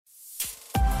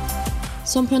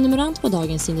Som prenumerant på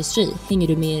Dagens Industri hänger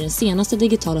du med i den senaste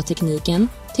digitala tekniken,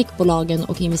 techbolagen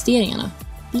och investeringarna.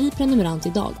 Bli prenumerant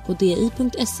idag på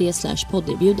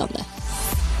di.se/podderbjudande.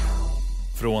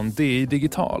 Från DI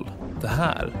Digital, det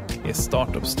här är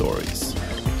Startup Stories.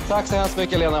 Tack så hemskt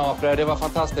mycket Lena Apre, det var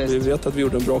fantastiskt. Vi vet att vi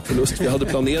gjorde en bra förlust. Vi hade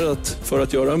planerat för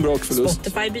att göra en bra förlust.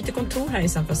 Spotify byter kontor här i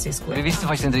San Francisco. Vi visste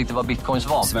faktiskt inte riktigt vad bitcoins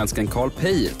var. Svensken Carl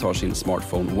Pei tar sin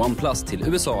smartphone OnePlus till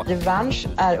USA. Revansch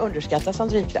är underskattat som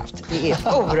drivkraft. Det är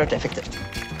oerhört effektivt.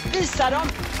 Visa dem!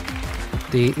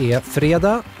 Det är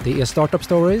fredag, det är Startup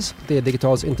Stories, det är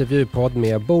Digitals intervjupodd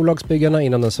med bolagsbyggarna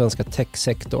inom den svenska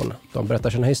techsektorn. De berättar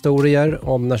sina historier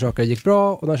om när saker gick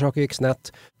bra och när saker gick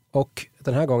snett. Och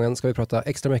den här gången ska vi prata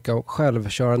extra mycket om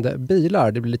självkörande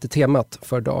bilar. Det blir lite temat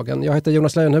för dagen. Jag heter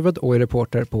Jonas Lejonhufvud och är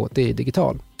reporter på DI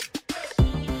Digital.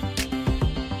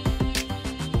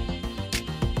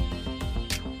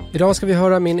 Idag ska vi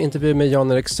höra min intervju med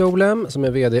Jan-Erik Solem som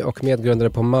är vd och medgrundare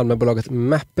på Malmöbolaget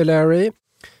Mapillary.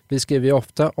 Vi skriver ju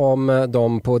ofta om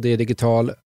dem på DI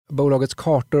Digital. Bolagets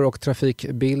kartor och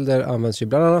trafikbilder används ju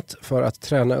bland annat för att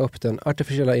träna upp den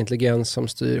artificiella intelligens som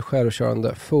styr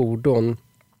självkörande fordon.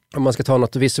 Om man ska ta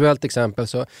något visuellt exempel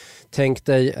så tänk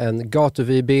dig en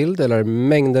gatuvy-bild eller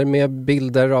mängder med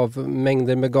bilder av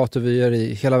mängder med gatuvyer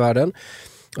i hela världen.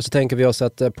 Och så tänker vi oss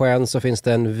att på en så finns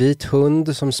det en vit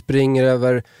hund som springer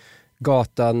över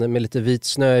gatan med lite vit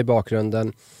snö i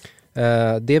bakgrunden.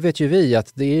 Det vet ju vi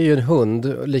att det är ju en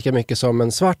hund lika mycket som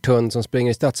en svart hund som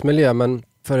springer i stadsmiljö, men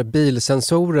för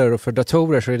bilsensorer och för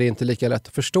datorer så är det inte lika lätt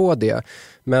att förstå det.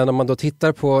 Men om man då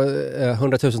tittar på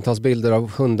hundratusentals bilder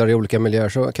av hundar i olika miljöer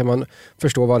så kan man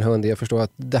förstå vad en hund är och förstå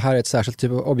att det här är ett särskilt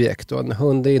typ av objekt och en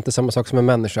hund är inte samma sak som en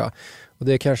människa. Och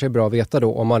det kanske är bra att veta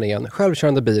då om man är en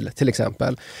självkörande bil till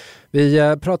exempel.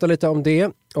 Vi pratar lite om det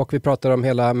och vi pratar om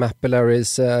hela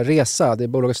Mapillarys resa. Det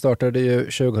bolaget startade ju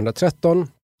 2013.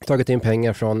 Tagit in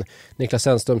pengar från Niklas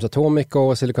Zennströms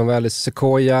Atomico, Silicon Valleys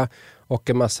Sequoia och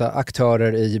en massa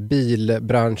aktörer i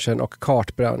bilbranschen och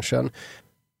kartbranschen.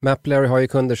 Mapillary har ju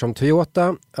kunder som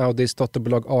Toyota, Audis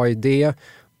dotterbolag AID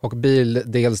och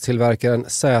bildelstillverkaren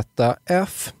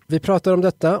ZF. Vi pratar om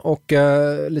detta och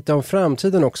lite om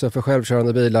framtiden också för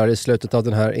självkörande bilar i slutet av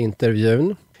den här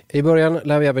intervjun. I början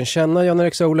lär vi även känna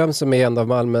Jan-Erik Solem som är en av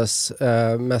Malmös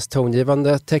mest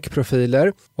tongivande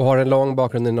techprofiler och har en lång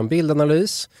bakgrund inom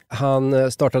bildanalys.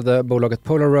 Han startade bolaget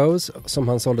Polaroid som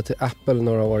han sålde till Apple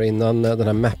några år innan den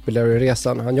här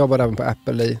Mapillary-resan. Han jobbade även på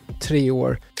Apple i 3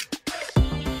 år.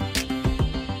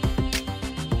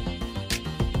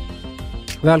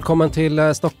 Välkommen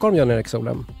till Stockholm, Jan-Erik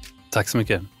Solem. Tack så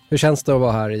mycket. Hur känns det att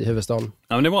vara här i huvudstaden?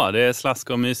 Ja, men det är bra. Det är slask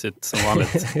och mysigt som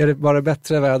vanligt. Är det bara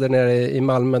bättre väder nere i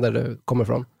Malmö där du kommer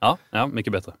ifrån? Ja,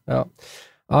 mycket bättre. Ja,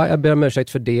 jag ber om ursäkt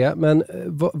för det. Men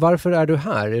varför är du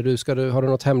här? Har du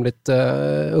något hemligt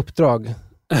uppdrag?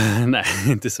 Nej,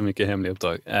 inte så mycket hemliga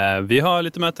uppdrag. Vi har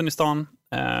lite möten i stan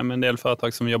med en del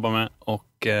företag som vi jobbar med.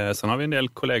 Och sen har vi en del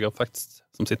kollegor faktiskt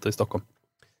som sitter i Stockholm.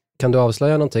 Kan du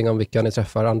avslöja någonting om vilka ni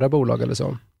träffar, andra bolag eller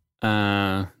så?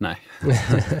 Nej.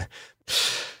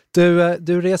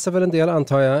 Du reser väl en del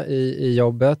antar jag i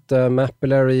jobbet.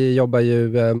 Mapillary jobbar ju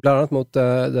bland annat mot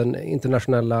den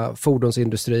internationella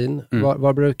fordonsindustrin.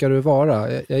 Var brukar du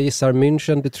vara? Jag gissar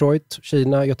München, Detroit,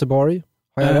 Kina, Göteborg.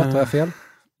 Har jag rätt? Har jag fel?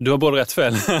 Du har både rätt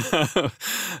fel.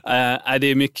 Det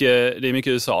är mycket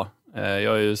USA. Jag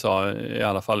är i USA i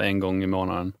alla fall en gång i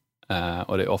månaden.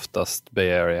 Och det är oftast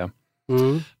Bay Area.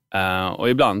 Och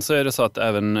ibland så är det så att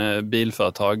även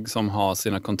bilföretag som har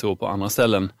sina kontor på andra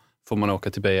ställen får man åka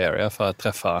till Bay Area för att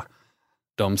träffa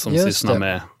de som sysslar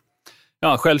med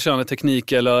självkörande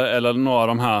teknik eller några av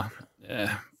de här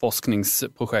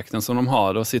forskningsprojekten som de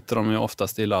har. Då sitter de ju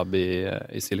oftast i labb i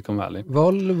Silicon Valley.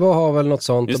 Volvo har väl något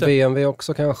sånt och BMW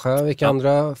också kanske. Vilka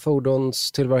andra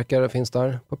fordonstillverkare finns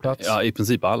där på plats? Ja, i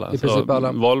princip alla.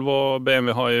 Volvo och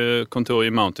BMW har ju kontor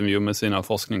i Mountain View med sina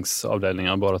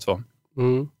forskningsavdelningar båda två.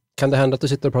 Kan det hända att du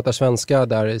sitter och pratar svenska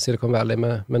där i Silicon Valley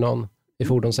med någon i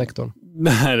fordonssektorn?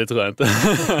 Nej, det tror jag inte.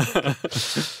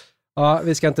 Ja,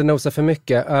 vi ska inte nosa för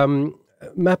mycket.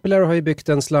 Mapillary har ju byggt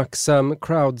en slags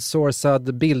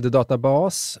crowdsourcad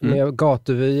bilddatabas med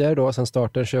gatuvyer då sedan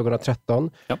starten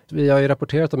 2013. Ja. Vi har ju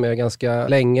rapporterat om det ganska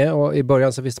länge och i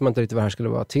början så visste man inte riktigt vad det här skulle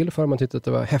vara till för. Man tyckte att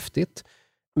det var häftigt.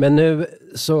 Men nu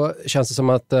så känns det som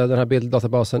att den här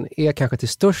bilddatabasen är kanske till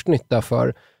störst nytta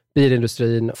för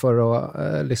bilindustrin för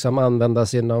att liksom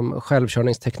användas inom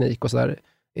självkörningsteknik och sådär.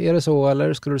 Är det så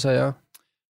eller skulle du säga?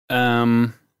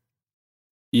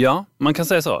 Ja, man kan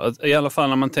säga så. I alla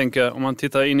fall om man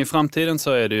tittar in i framtiden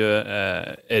så är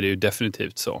det ju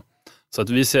definitivt så. Så att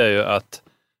vi ser ju att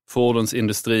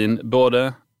fordonsindustrin,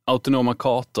 både autonoma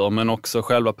kartor men också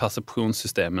själva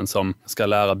perceptionssystemen som ska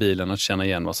lära bilen att känna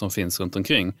igen vad som finns runt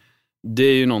omkring. Det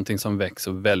är ju någonting som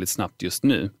växer väldigt snabbt just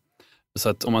nu. Så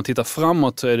att om man tittar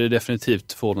framåt så är det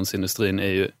definitivt fordonsindustrin är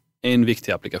ju en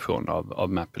viktig applikation av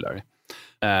Mapillary.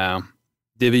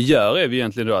 Det vi gör är vi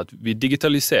egentligen då att vi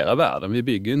digitaliserar världen. Vi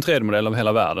bygger en 3D-modell av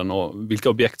hela världen och vilka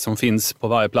objekt som finns på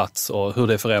varje plats och hur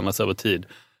det förändras över tid.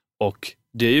 Och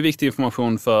det är ju viktig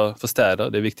information för städer,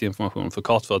 det är viktig information för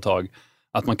kartföretag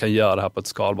att man kan göra det här på ett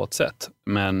skalbart sätt.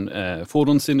 Men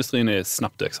fordonsindustrin är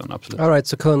snabbt växande, absolut. All right,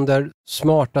 så kunder,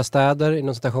 smarta städer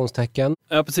inom citationstecken.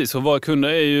 Ja, precis. Och våra kunder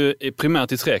är ju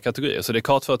primärt i 3 kategorier. Så det är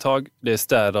kartföretag, det är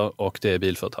städer och det är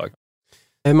bilföretag.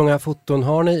 Hur många foton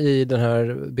har ni i den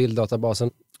här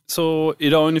bilddatabasen? Så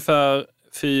idag ungefär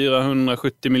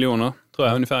 470 miljoner tror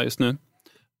jag ungefär just nu.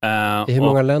 I hur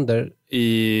många länder?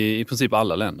 I princip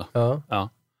alla länder. Ja.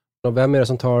 Och vem är det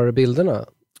som tar bilderna?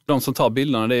 De som tar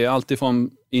bilderna, det är alltid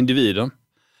från individer.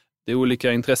 Det är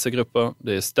olika intressegrupper,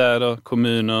 det är städer,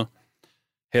 kommuner,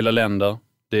 hela länder.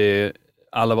 Det är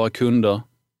alla våra kunder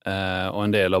och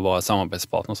en del av våra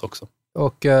samarbetspartners också.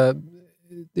 Och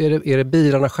är det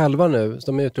bilarna själva nu?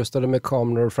 De är utrustade med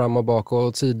kameror fram och bak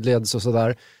och sidleds och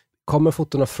sådär. Kommer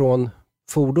fotorna från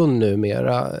fordon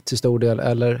numera till stor del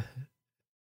eller?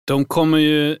 De kommer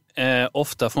ju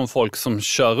ofta från folk som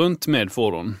kör runt med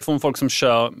fordon. Från folk som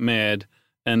kör med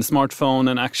en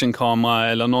smartphone, en actionkamera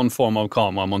eller någon form av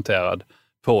kamera monterad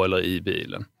på eller i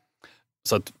bilen.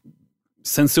 Så att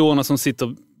sensorerna som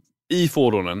sitter i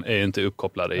fordonen är inte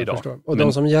uppkopplade idag. Och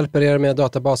de som hjälper er med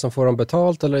databasen, får de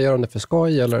betalt eller gör de det för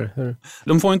skoj? Eller hur?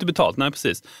 De får inte betalt, nej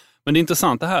precis. Men det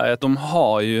intressanta här är att de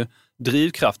har ju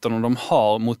drivkraften och de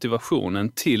har motivationen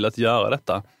till att göra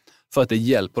detta. För att det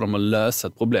hjälper dem att lösa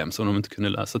ett problem som de inte kunde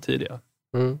lösa tidigare.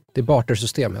 Det är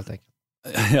bartersystem helt enkelt.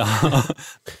 Ja.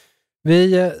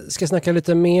 Vi ska snacka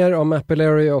lite mer om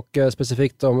Mapillary och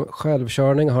specifikt om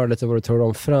självkörning. Har lite vad du tror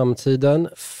om framtiden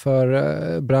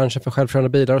för branschen för självkörande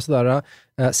bilar och sådär.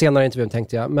 Senare i intervjun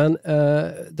tänkte jag. Men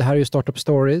det här är ju Startup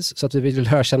Stories så att vi vill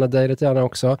lära känna dig lite gärna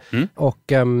också.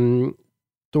 Och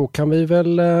då kan vi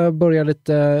väl börja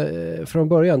lite från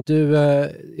början. Du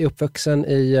är uppvuxen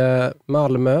i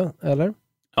Malmö, eller?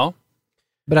 Ja.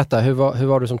 Berätta, hur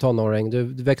var du som tonåring?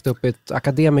 Du växte upp i ett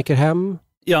akademikerhem.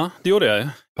 Ja, det gjorde jag.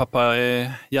 Pappa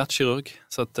är hjärtkirurg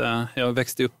så att jag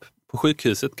växte upp på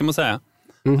sjukhuset kan man säga.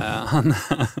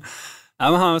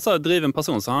 Han var så driven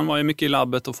person så han var ju mycket i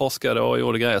labbet och forskade och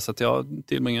gjorde grejer så att jag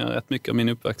tillbringade rätt mycket av min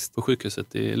uppväxt på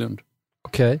sjukhuset i Lund.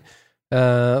 Okej.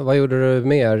 Vad gjorde du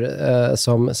mer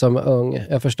som ung?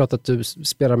 Jag har förstått att du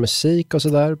spelar musik och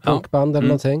sådär, punkband eller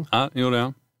någonting. Ja,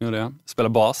 gjorde jag. Spelar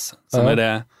bas som är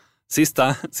det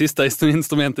sista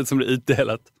instrumentet som blir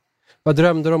utdelat. Vad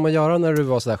drömde du om att göra när du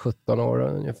var sådär 17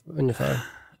 år ungefär?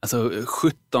 Alltså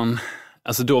 17,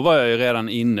 då var jag ju redan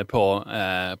inne på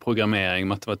programmering,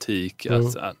 matematik,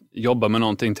 att jobba med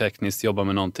någonting tekniskt, jobba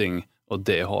med någonting åt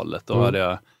det hållet. Då hade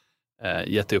jag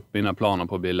gett upp mina planer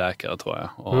på att bli läkare tror jag.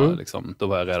 Och då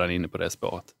var jag redan inne på det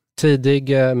spåret. Tidig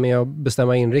med att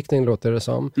bestämma inriktning låter det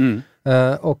som.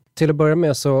 Och till att börja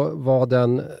med så var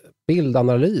den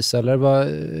bildanalys eller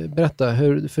berätta,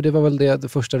 för det var väl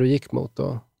det första du gick mot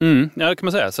då? Ja, det kan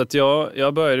man säga. Så att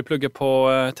jag började plugga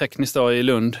på tekniskt då i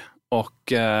Lund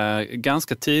och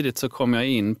ganska tidigt så kom jag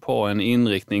in på en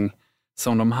inriktning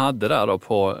som de hade där då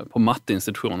på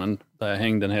matteinstitutionen där jag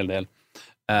hängde en hel del.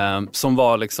 Som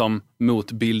var liksom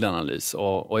mot bildanalys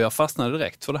och jag fastnade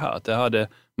direkt för det här. Att det hade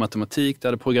matematik, det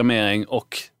hade programmering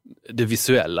och det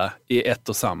visuella i ett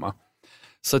och samma.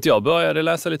 Så att jag började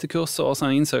läsa lite kurser och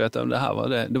sen insåg att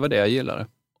det var det jag gillade.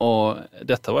 Och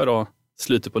detta var då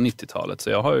slutet på 90-talet så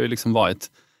jag har ju liksom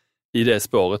varit i det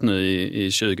spåret nu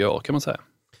i 20 år kan man säga.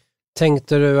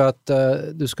 Tänkte du att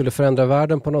du skulle förändra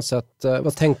världen på något sätt?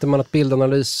 Vad tänkte man att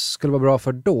bildanalys skulle vara bra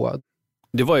för då?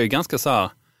 Det var ju ganska så här,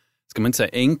 ska man inte säga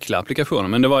enkla applikationer,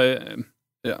 men det var ju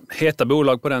heta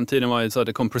bolag på den tiden var ju så att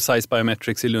det kom Precise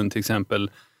Biometrics i Lund till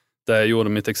exempel, där jag gjorde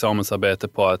mitt examensarbete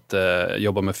på att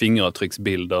jobba med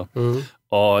fingeravtrycksbilder.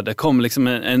 Och det kom liksom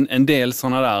en del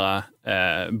sådana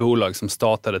där bolag som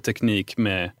startade teknik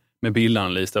med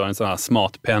bildanalys. Det var en sån här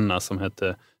smart penna som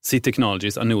hette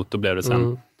C-Technologies, Anoto blev det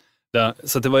sen.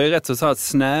 Så det var ju rätt så här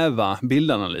snäva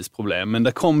bildanalysproblem, men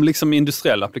det kom liksom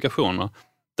industriella applikationer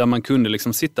där man kunde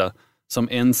liksom sitta som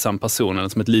ensam person eller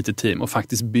som ett litet team och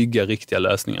faktiskt bygga riktiga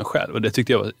lösningar själv. Och det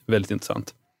tyckte jag var väldigt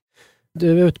intressant. Du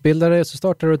utbildade så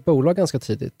startade du ett bolag ganska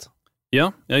tidigt.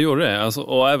 Ja, jag gjorde det.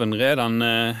 Och även redan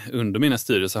under mina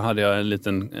studier så hade jag en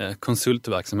liten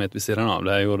konsultverksamhet vid sidan av.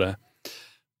 Där jag gjorde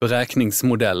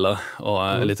beräkningsmodeller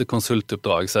och lite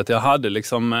konsultuppdrag. Så att jag hade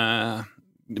liksom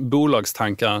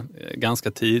bolagstankar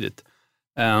ganska tidigt.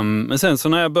 Men sen så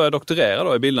när jag började doktorera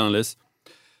då i bildanalys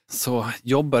så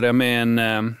jobbade jag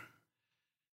med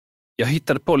jag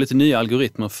hittade på lite nya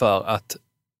algoritmer för att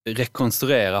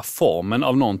rekonstruera formen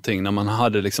av någonting när man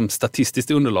hade liksom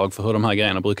statistiskt underlag för hur de här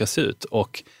grejerna brukar se ut.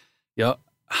 Och jag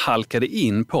halkade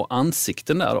in på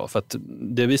ansikten där då, för att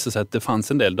det visade sig att det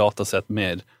fanns en del datasätt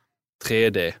med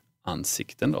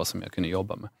 3D-ansikten då som jag kunde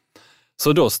jobba med.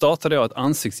 Så då startade jag ett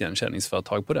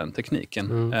ansiktsigenkänningsföretag på den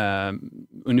tekniken.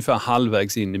 Ungefär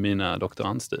halvvägs in i mina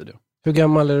doktorandstudier. Hur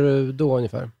gammal är du då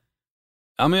ungefär?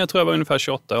 Ja, men jag tror jag var ungefär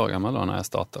 28 år gammal då när jag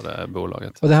startade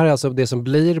bolaget. Och det här är alltså det som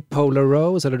blir Polar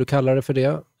Rose, eller du kallar det för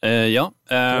det?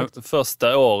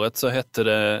 Första året så hette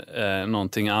det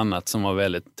någonting annat som var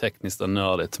väldigt tekniskt och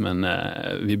nördigt, men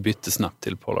vi bytte snabbt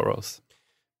till Polar Rose.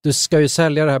 Du ska ju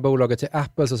sälja det här bolaget till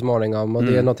Apple så småningom, och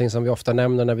det är någonting som vi ofta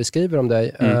nämner när vi skriver om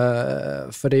dig.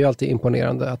 För det är ju alltid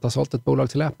imponerande att ha sålt ett bolag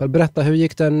till Apple. Berätta, hur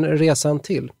gick den resan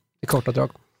till i korta drag?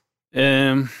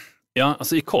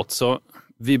 Alltså i kort så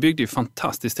vi byggde ju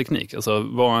fantastisk teknik. Alltså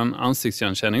var en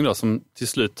ansiktsigenkänning då som till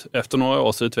slut efter några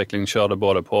års utveckling körde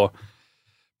både på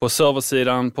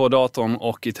serversidan, på datorn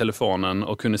och i telefonen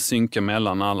och kunde synka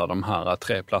mellan alla de här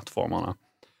 3 plattformarna.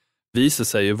 Visade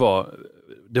sig ju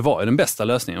det var den bästa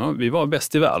lösningen. Vi var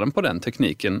bäst i världen på den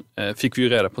tekniken. Fick vi ju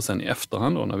reda på sen i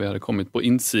efterhand då, när vi hade kommit på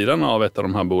insidan av ett av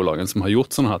de här bolagen som har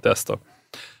gjort sådana här tester.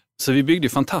 Så vi byggde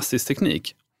fantastisk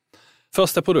teknik.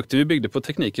 Första produkten vi byggde på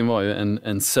tekniken var ju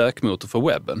en sökmotor för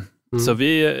webben. Så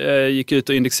vi gick ut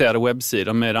och indexerade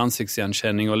webbsidan med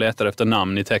ansiktsigenkänning och letade efter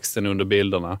namn i texten under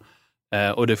bilderna.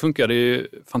 Och det funkade ju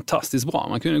fantastiskt bra.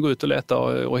 Man kunde gå ut och leta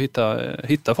och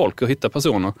hitta folk och hitta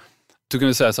personer. Du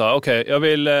kunde säga så här, okej,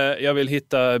 jag vill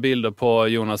hitta bilder på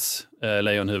Jonas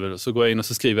Lejonhuvud. Så går jag in och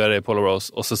så skriver jag det i Polar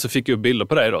Rose. Och så fick jag upp bilder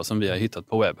på dig då som vi har hittat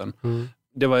på webben.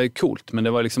 Det var ju coolt, men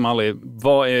det var liksom aldrig,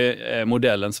 vad är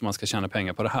modellen som man ska tjäna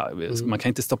pengar på det här? Man kan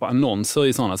inte stoppa annonser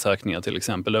i sådana sökningar till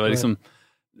exempel. Det var liksom,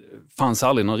 fanns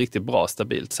aldrig något riktigt bra,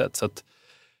 stabilt sätt. Så att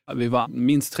vi var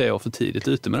minst 3 år för tidigt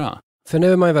ute med det här. För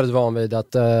nu är man ju väldigt van vid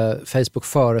att Facebook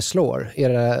föreslår, är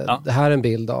det här en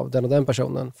bild av den och den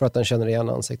personen, för att den känner igen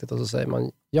ansiktet, och så säger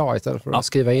man ja istället för att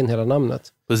skriva in hela namnet.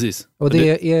 Precis. Och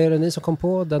är det ni som kom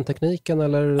på den tekniken?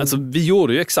 Eller? Alltså vi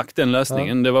gjorde ju exakt den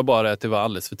lösningen, det var bara det att det var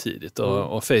alldeles för tidigt.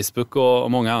 Och Facebook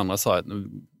och många andra sa att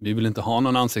vi vill inte ha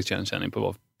någon ansiktsigenkänning på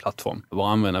vår plattform. Våra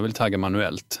användare vill tagga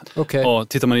manuellt. Okay. Och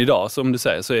tittar man idag, som du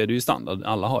säger, så är det ju standard.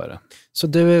 Alla har ju det. Så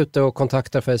du är ute och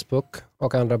kontaktar Facebook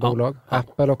och andra bolag?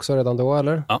 Apple också redan då,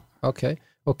 eller? Ja. Okej.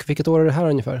 Och vilket år är det här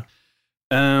ungefär?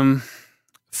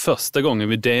 Första gången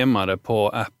vi demade på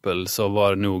Apple så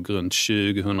var det nog runt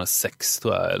 2006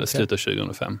 tror jag, eller slutet av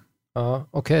 2005. Ja,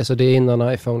 okej. Så det är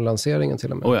innan iPhone-lanseringen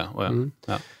till och med? Oh ja.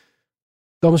 Ja.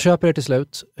 De köper det till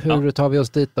slut. Hur tar vi oss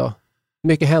dit då?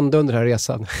 Mycket hände under den här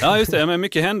resan. Ja, just det. Men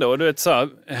mycket hände. Och du vet, så här,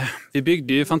 vi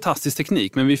byggde ju fantastisk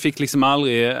teknik, men vi fick liksom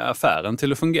aldrig affären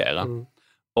till att fungera.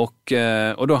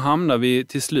 Och då hamnade vi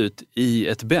till slut i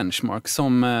ett benchmark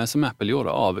som Apple gjorde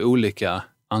av olika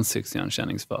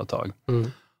ansiktsigenkänningsföretag.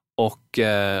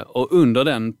 Och under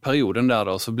den perioden där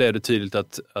då så blev det tydligt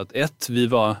att vi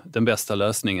var den bästa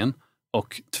lösningen,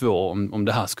 och 2, om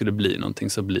det här skulle bli någonting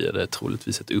så blir det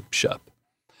troligtvis ett uppköp.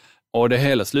 Och det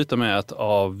hela slutar med att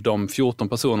av de 14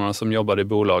 personerna som jobbade i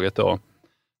bolaget då,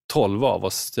 12 av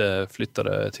oss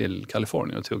flyttade till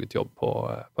Kalifornien och tog ett jobb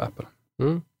på Apple.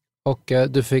 Och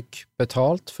du fick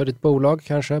betalt för ditt bolag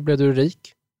kanske? Blev du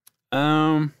rik?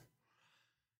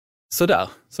 Sådär.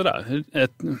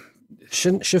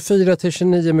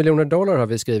 24-29 miljoner dollar har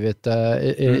vi skrivit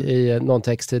i någon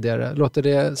text tidigare. Låter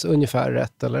det ungefär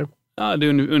rätt, eller? Ja, det är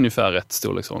ungefär rätt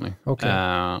storleksordning.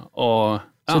 Okay.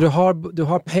 Så du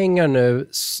har pengar nu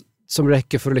som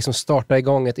räcker för att liksom starta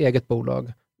igång ett eget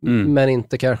bolag, men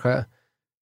inte kanske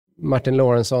Martin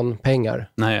Lorentzon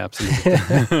pengar? Nej, absolut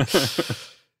inte.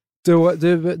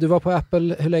 Du var på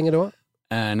Apple hur länge då?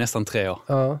 Nästan 3 år.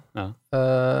 Ja.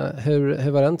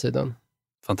 Hur var den tiden?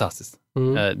 Fantastiskt.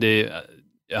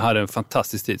 Jag hade en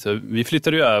fantastisk tid. Så vi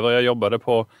flyttade ju över. Jag jobbade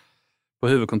på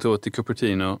huvudkontoret i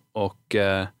Cupertino och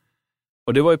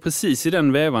det var ju precis i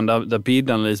den vevan där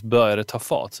bidanalys började ta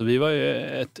fart. Så vi var ju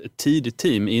ett tidigt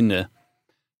team inne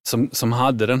som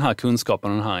hade den här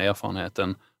kunskapen och den här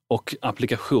erfarenheten. Och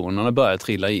applikationerna började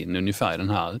trilla in ungefär i den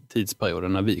här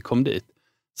tidsperioden när vi kom dit.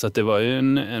 Så att det var ju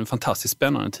en fantastiskt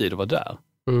spännande tid att vara där.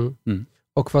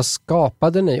 Och vad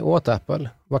skapade ni åt Apple?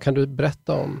 Vad kan du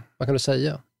berätta om? Vad kan du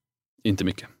säga? Inte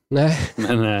mycket. Nej.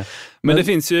 Men det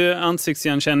finns ju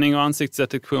ansiktsigenkänning och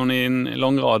ansiktsdetektion i en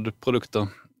lång rad produkter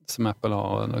som Apple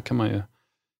har. Då kan man ju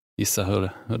gissa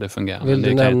hur det fungerar. Vill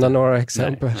du nämna några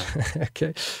exempel? Nej.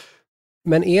 Okay.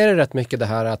 Men är det rätt mycket det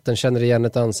här att den känner igen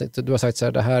ett ansikte? Du har sagt så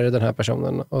här, det här är den här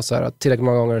personen och så här, att tillräckligt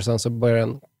många gånger sen så börjar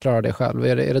den klara det själv.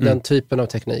 Är det den typen av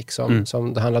teknik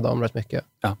som det handlade om rätt mycket?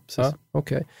 Ja, precis. Ja,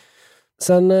 okej.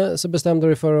 Sen så bestämde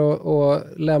du för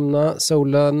att lämna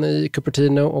solen i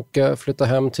Cupertino och flytta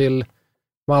hem till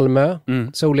Malmö.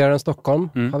 Soligare än Stockholm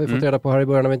har vi fått reda på här i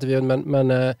början av intervjun,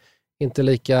 men inte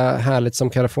lika härligt som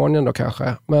Kalifornien då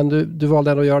kanske. Men du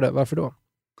valde ändå att göra det. Varför då?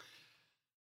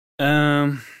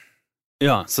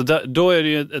 Ja, så då är det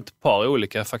ju ett par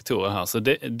olika faktorer här. Så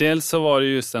dels så var det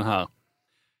just den här,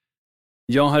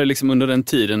 jag hade liksom under den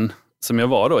tiden som jag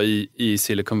var då i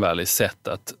Silicon Valley sett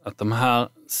att de här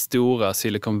stora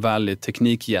Silicon Valley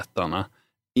teknikjättarna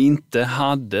inte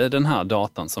hade den här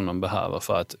datan som de behöver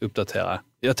för att uppdatera.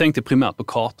 Jag tänkte primärt på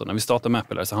kartor. När vi startade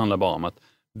Mapillary så handlar det bara om att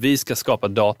vi ska skapa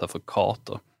data för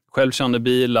kartor. Självkörande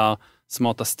bilar,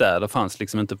 smarta städer fanns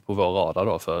liksom inte på vår radar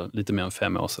då för lite mer än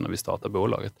 5 år sedan när vi startade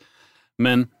bolaget.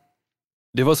 Men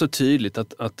det var så tydligt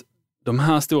att de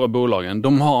här stora bolagen,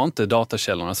 de har inte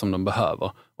datakällorna som de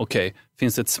behöver. Okej,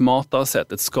 finns det ett smartare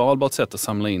sätt, ett skalbart sätt att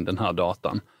samla in den här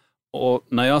datan? Och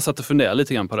när jag satt och funderade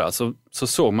lite grann på det här så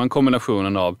såg man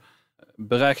kombinationen av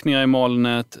beräkningar i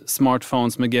molnet,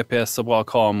 smartphones med GPS och bra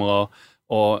kameror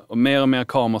och mer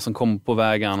kameror som kommer på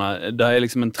vägarna. Det är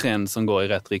liksom en trend som går i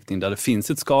rätt riktning där det finns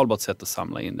ett skalbart sätt att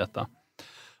samla in detta.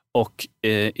 Och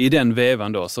i den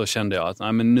vevan då så kände jag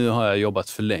att men nu har jag jobbat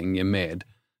för länge med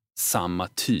samma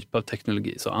typ av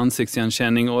teknologi. Så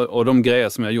ansiktsigenkänning och de grejer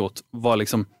som jag gjort var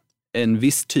liksom en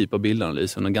viss typ av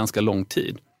bildanalys under en ganska lång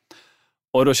tid.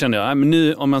 Och då kände jag, men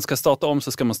nu om man ska starta om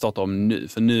så ska man starta om nu.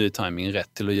 För nu är timingen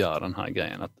rätt till att göra den här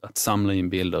grejen. Att samla in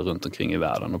bilder runt omkring i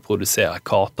världen och producera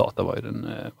kartdata var ju den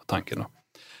tanken då.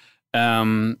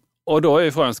 Och då är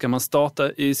ju frågan, ska man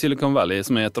starta i Silicon Valley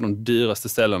som är ett av de dyraste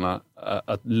ställena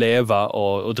att leva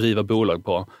och driva bolag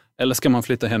på? Eller ska man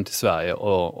flytta hem till Sverige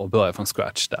och börja från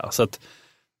scratch där? Så att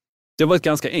det var ett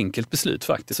ganska enkelt beslut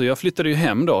faktiskt. Så jag flyttade ju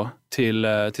hem då till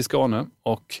Skåne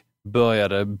och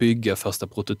började bygga första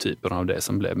prototypen av det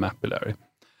som blev Mapillary.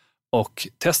 Och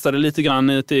testade lite grann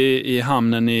ute i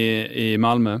hamnen i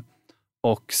Malmö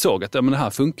och såg att men det här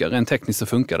funkar, rent tekniskt så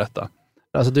funkar detta.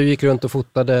 Alltså du gick runt och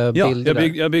fotade bilder? Ja,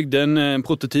 jag byggde en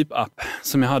prototyp-app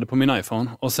som jag hade på min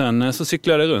iPhone. Och sen så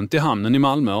cyklade jag runt i hamnen i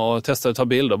Malmö och testade att ta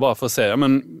bilder bara för att se,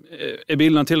 är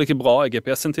bilderna tillräckligt bra? Är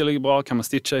GPSen tillräckligt bra? Kan man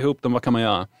stitcha ihop dem? Vad kan man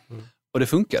göra? Och det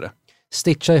funkade.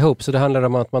 Stitcha ihop, så det handlar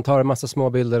om att man tar en massa små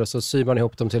bilder och så syr man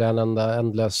ihop dem till en enda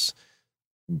ändlös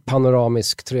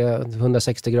panoramisk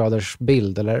 360 graders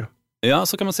bild, eller? Ja,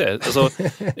 så kan man säga. Alltså,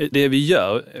 det vi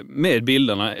gör med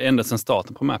bilderna ända sedan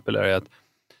starten på Mapillary är att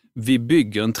vi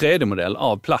bygger en 3D-modell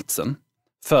av platsen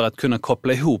för att kunna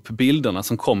koppla ihop bilderna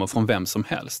som kommer från vem som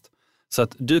helst. Så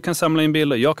att du kan samla in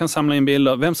bilder, jag kan samla in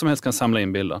bilder, vem som helst kan samla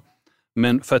in bilder.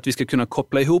 Men för att vi ska kunna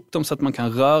koppla ihop dem så att man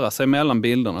kan röra sig mellan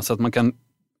bilderna, så att man kan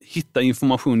hitta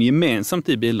information gemensamt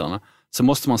i bilderna, så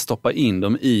måste man stoppa in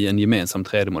dem i en gemensam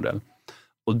 3D-modell.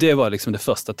 Och det var liksom det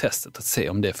första testet, att se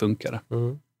om det funkade.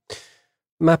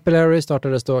 Mapillary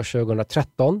startades då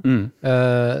 2013.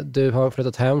 Du har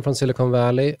flyttat hem från Silicon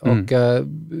Valley och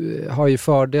har ju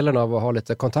fördelen av att ha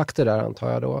lite kontakter där,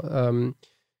 antar jag då.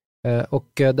 Och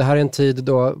det här är en tid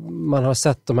då man har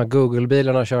sett de här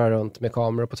Google-bilarna köra runt med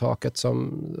kameror på taket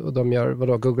och de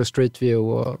gör Google Street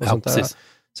View och sånt där.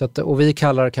 Så att, och vi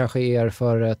kallar kanske er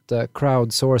för ett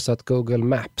crowdsourcat Google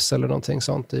Maps eller någonting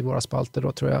sånt i våra spalter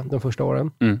då, tror jag, de första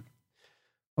åren.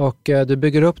 Och du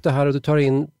bygger upp det här och du tar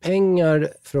in pengar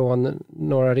från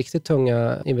några riktigt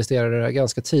tunga investerare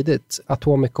ganska tidigt.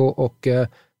 Atomico och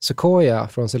Sequoia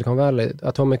från Silicon Valley.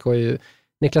 Atomico är ju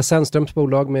Niklas Zennströms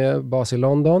bolag med bas i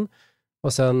London.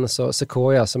 Och sen så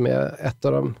Sequoia som är ett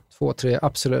av de 2-3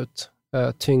 absolut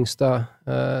tyngsta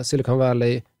Silicon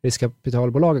Valley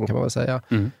riskkapitalbolagen, kan man väl säga.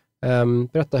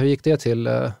 Berätta, hur gick det till?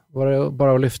 Var det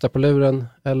bara att lyfta på luren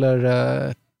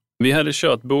eller... Vi hade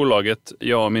kört bolaget,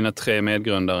 jag och mina 3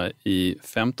 medgrundare, i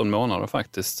 15 månader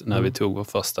faktiskt, när vi tog vår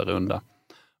första runda.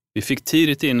 Vi fick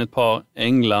tidigt in ett par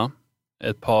änglar,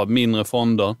 ett par mindre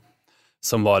fonder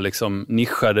som var liksom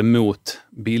nischade mot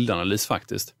bildanalys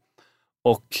faktiskt.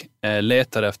 Och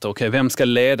letade efter, vem ska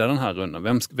leda den här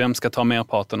rundan? Vem ska ta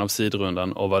merparten av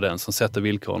sidrundan och vara den som sätter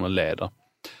villkoren och leder?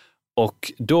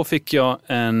 Och då fick jag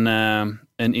en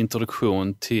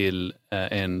introduktion till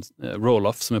en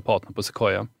Roloff som är partner på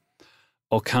Sequoia.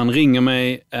 Och han ringer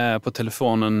mig på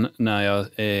telefonen när jag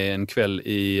är en kväll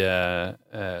i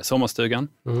sommarstugan.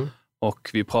 Och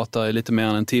vi pratar lite mer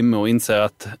än en timme och inser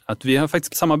att vi har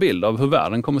faktiskt samma bild av hur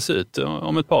världen kommer se ut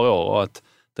om ett par år. Och att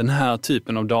den här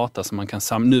typen av data som man kan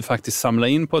nu faktiskt samla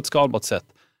in på ett skalbart sätt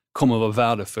kommer att vara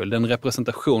värdefull. Den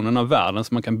representationen av världen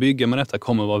som man kan bygga med detta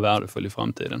kommer att vara värdefull i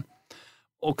framtiden.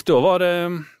 Och då var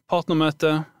det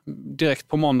partnermöte direkt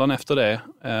på måndagen efter det,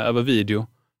 över video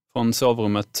från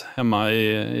sovrummet hemma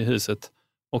i huset.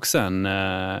 Och sen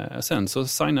så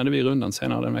signade vi rundan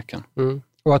senare den veckan. Mm.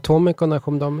 Och Atomic, när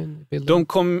kom de in i bilden? De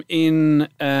kom in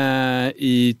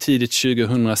i tidigt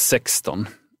 2016.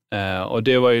 Och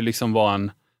det var ju liksom bara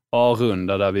en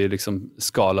A-runda där vi liksom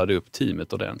skalade upp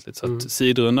teamet ordentligt. Så att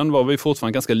sidrundan var vi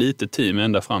fortfarande ganska litet team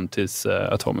ända fram tills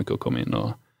Atomic kom in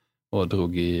och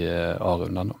drog i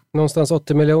A-rundan då. Någonstans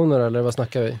 80 miljoner eller vad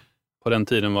snackar vi? På den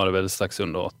tiden var det väl strax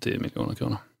under 80 miljoner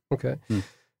kronor. Okej.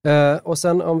 Och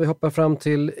sen om vi hoppar fram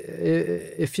till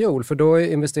i fjol, för då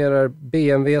investerar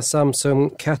BMW,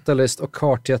 Samsung, Catalyst och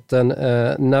kartjätten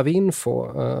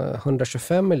Navinfo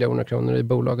 125 miljoner kronor i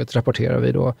bolaget, rapporterar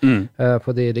vi då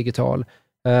på DI Digital.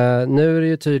 Nu är det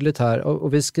ju tydligt här,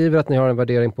 och vi skriver att ni har en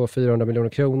värdering på 400 miljoner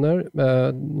kronor.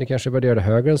 Ni kanske värderar det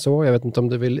högre än så. Jag vet inte om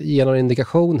du vill ge någon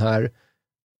indikation här.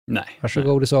 Nej.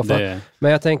 Varsågod i så fall.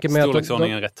 Men jag tänker med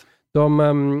att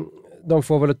de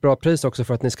får väl ett bra pris också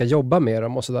för att ni ska jobba med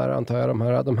dem och sådär, antar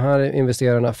jag, de här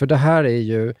investerarna. För det här är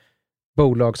ju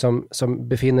bolag som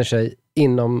befinner sig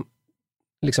inom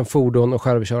liksom fordon och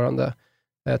självkörande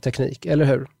teknik, eller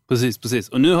hur? Precis.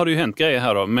 Och nu har det ju hänt grejer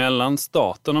här då, mellan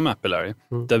staten och Mapillary.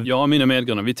 Där jag och mina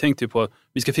medgrundare, vi tänkte ju på att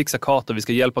vi ska fixa kartor, vi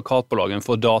ska hjälpa kartbolagen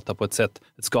få data på ett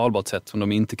skalbart sätt som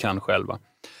de inte kan själva.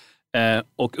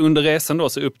 Och under resan då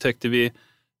så upptäckte vi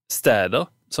städer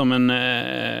som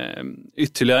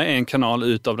ytterligare en kanal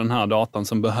ut av den här datan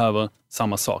som behöver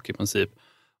samma sak i princip.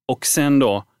 Och sen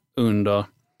då under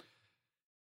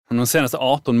de senaste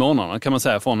 18 månaderna kan man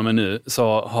säga från och med nu,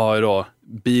 så har ju då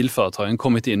bilföretagen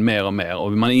kommit in mer och mer,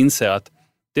 och man inser att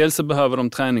dels så behöver de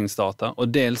träningsdata och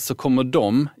dels så kommer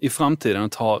de i framtiden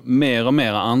att ta mer och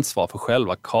mer ansvar för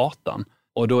själva kartan.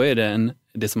 Och då är det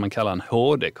det som man kallar en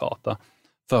HD-karta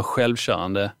för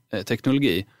självkörande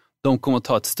teknologi. De kommer att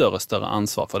ta ett större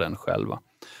ansvar för den själva.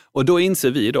 Och då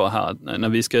inser vi då här, när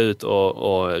vi ska ut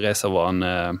och resa vår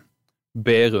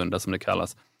B-runda som det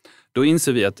kallas, då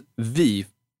inser vi att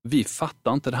vi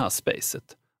fattar inte det här spacet.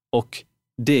 Och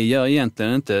det gör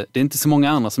egentligen inte, det är inte så många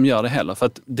andra som gör det heller, för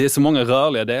att det är så många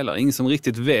rörliga delar. Ingen som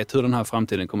riktigt vet hur den här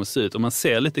framtiden kommer att se ut. Och man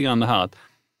ser lite grann det här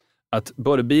att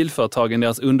både bilföretagen,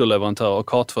 deras underleverantörer och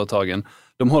kartföretagen,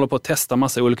 de håller på att testa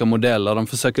massa olika modeller. De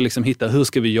försöker liksom hitta, hur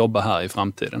ska vi jobba här i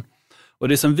framtiden? Och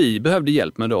det som vi behövde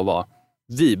hjälp med då var,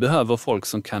 vi behöver folk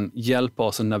som kan hjälpa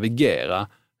oss att navigera.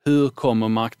 Hur kommer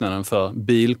marknaden för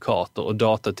bilkartor och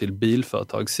data till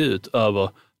bilföretag se ut över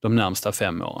de närmsta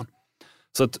 5 åren?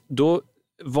 Så att då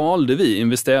valde vi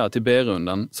investera till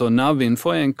B-rundan. Så Navinfo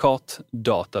är en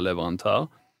kartdataleverantör.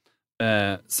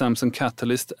 Samsung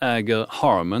Catalyst äger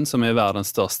Harman, som är världens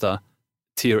största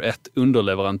Tier 1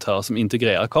 underleverantör som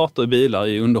integrerar kartor i bilar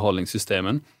i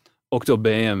underhållningssystemen. Och då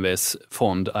BMWs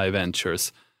fond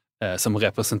iVentures som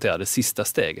representerar det sista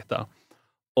steget där.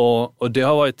 Och det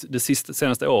har varit det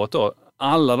senaste året då.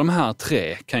 Alla de här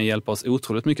 3 kan hjälpa oss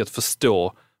otroligt mycket att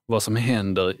förstå vad som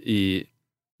händer i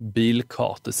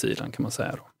bilkartesidan, kan man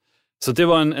säga då. Så det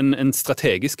var en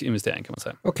strategisk investering, kan man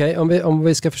säga. Okej, om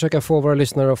vi ska försöka få våra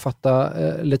lyssnare att fatta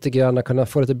lite grann, kunna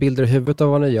få lite bilder i huvudet av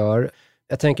vad ni gör.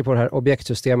 Jag tänker på det här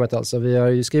objektsystemet alltså. Vi har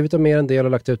ju skrivit om mer en del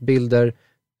och lagt ut bilder,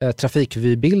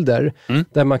 trafikvybilder,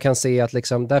 där man kan se att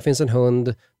liksom, där finns en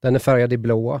hund, den är färgad i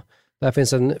blå. Där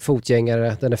finns en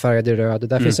fotgängare, den är färgad i röd.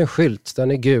 Där finns en skylt,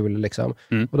 den är gul liksom.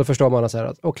 Och då förstår man så här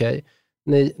att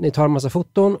ni tar en massa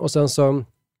foton och sen så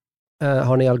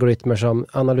har ni algoritmer som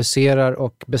analyserar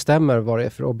och bestämmer vad det är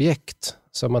för objekt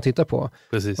som man tittar på.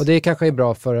 Precis. Och det kanske är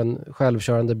bra för en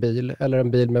självkörande bil eller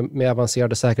en bil med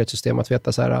avancerade säkerhetssystem att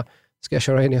veta så här, ska jag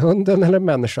köra in i hunden eller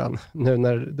människan nu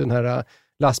när den här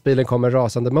lastbilen kommer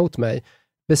rasande mot mig?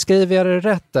 Beskriver jag det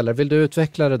rätt eller vill du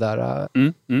utveckla det där?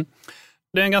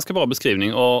 Det är en ganska bra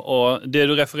beskrivning och det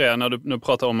du refererar när du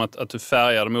pratar om att du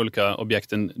färgar de olika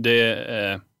objekten, det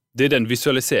är den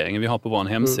visualiseringen vi har på vår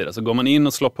hemsida. Så går man in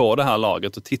och slår på det här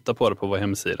lagret och tittar på det på vår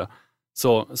hemsida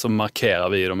så markerar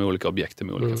vi de olika objekten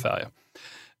med olika färger.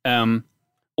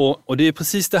 Och det är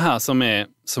precis det här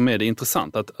som är det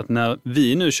intressant, att när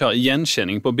vi nu kör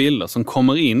igenkänning på bilder som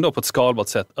kommer in då på ett skalbart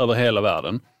sätt över hela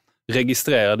världen,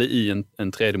 registrerade i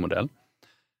en 3D-modell,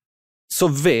 så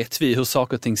vet vi hur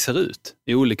saker och ting ser ut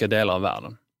i olika delar av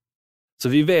världen. Så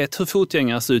vi vet hur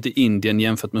fotgängare ser ut i Indien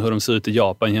jämfört med hur de ser ut i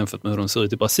Japan jämfört med hur de ser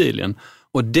ut i Brasilien.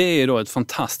 Och det är då ett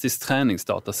fantastiskt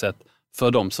träningsdatasätt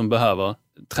för de som behöver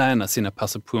träna sina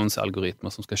perceptionsalgoritmer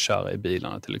som ska köra i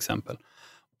bilarna till exempel.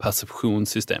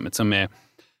 Perceptionssystemet som är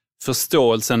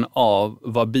förståelsen av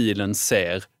vad bilen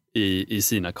ser i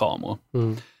sina kameror.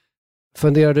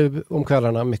 Funderar du om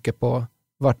kvällarna mycket på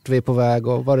vart vi är på väg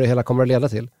och vad det hela kommer att leda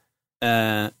till?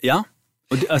 Ja,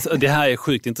 och det här är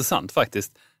sjukt intressant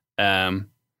faktiskt.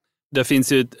 Det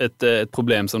finns ju ett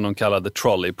problem som de kallar the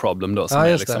trolley problem då. Som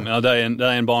är liksom, där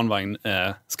är en barnvagn.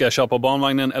 Ska jag köra på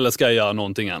barnvagnen eller ska jag göra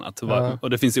någonting annat? Ja. Och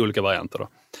det finns ju olika varianter då.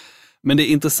 Men det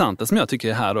intressanta som jag tycker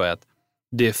är här då är att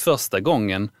det är första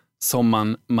gången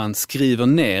som man skriver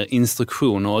ner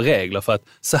instruktioner och regler för att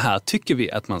så här tycker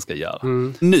vi att man ska göra.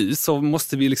 Nu så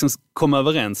måste vi liksom komma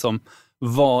överens om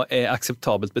vad är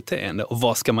acceptabelt beteende och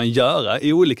vad ska man göra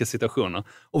i olika situationer.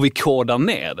 Och vi kodar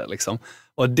ner det liksom.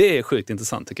 Och det är sjukt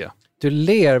intressant tycker jag. Du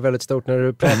ler väldigt stort när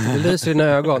du pratar, det lyser i dina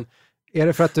ögon. Är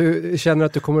det för att du känner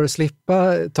att du kommer att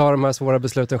slippa ta de här svåra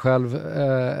besluten själv?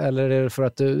 Eller är det för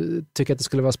att du tycker att det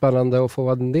skulle vara spännande att få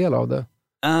vara en del av det?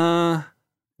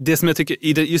 Det som jag tycker,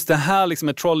 i just det här liksom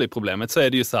med trolley-problemet så är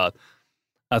det ju så här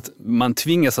att man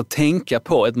tvingas att tänka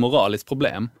på ett moraliskt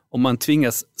problem och man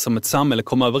tvingas som ett samhälle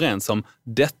komma överens om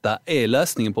detta är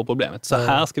lösningen på problemet. Så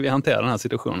här ska vi hantera den här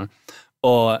situationen.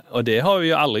 Och det har vi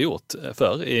ju aldrig gjort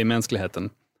förr i mänskligheten.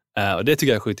 Och det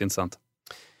tycker jag är sjukt intressant.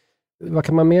 Vad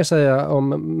kan man mer säga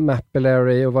om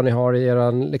Mapillary och vad ni har i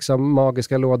er liksom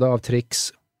magiska låda av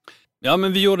tricks? Ja,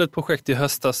 men vi gjorde ett projekt i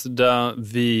höstas där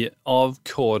vi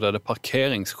avkodade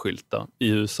parkeringsskyltar i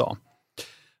USA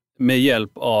med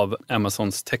hjälp av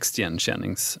Amazons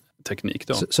textigenkänningsteknik.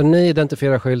 Då. Så ni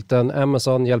identifierar skylten,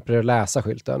 Amazon hjälper er att läsa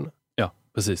skylten? Ja,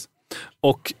 precis.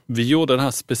 Och vi gjorde det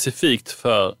här specifikt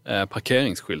för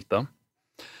parkeringsskyltar.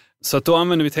 Så att då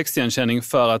använder vi textigenkänning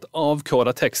för att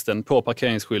avkoda texten på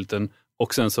parkeringsskylten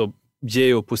och sen så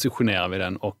geopositionerar vi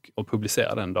den och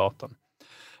publicerar den datan.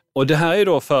 Och det här är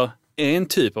då för en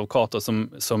typ av kartor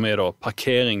som är då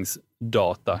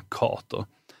parkeringsdatakartor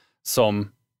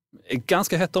som är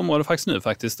ganska hett område faktiskt nu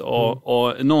faktiskt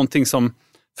och någonting som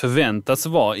förväntas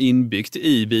vara inbyggt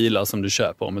i bilar som du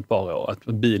köper om ett par år. Att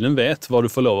bilen vet vad du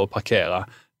får lov att parkera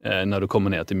när du kommer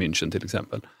ner till München till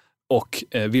exempel. Och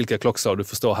vilka klockslag du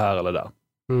får stå här eller där.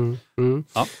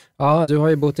 Ja, du har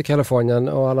ju bott i Kalifornien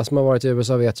och alla som har varit i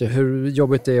USA vet ju hur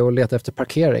jobbigt det är att leta efter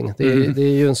parkering. Det är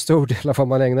ju en stor del av vad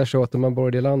man ägnar sig åt när man bor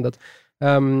i det landet.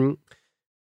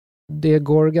 Det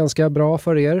går ganska bra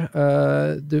för er.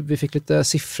 Vi fick lite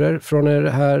siffror från er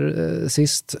här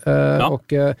sist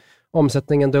och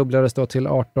omsättningen dubblades då till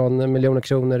 18 miljoner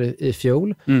kronor i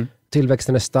fjol.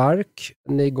 Tillväxten är stark.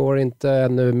 Ni går inte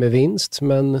ännu med vinst,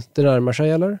 men det närmar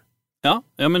sig, eller? Ja,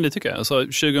 men det tycker jag. Alltså,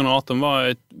 2018 var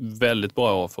ett väldigt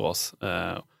bra år för oss.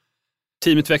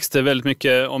 Teamet växte väldigt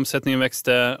mycket, omsättningen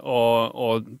växte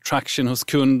och traction hos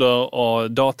kunder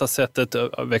och datasättet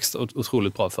växte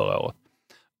otroligt bra förra året.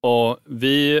 Och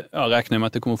vi räknar med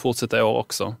att det kommer fortsätta i år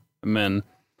också, men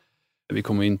vi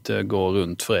kommer inte gå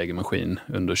runt för egen maskin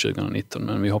under 2019,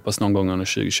 men vi hoppas någon gång under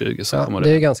 2020 så kommer det.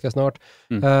 Det är ganska snart.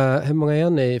 Hur många är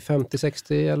ni?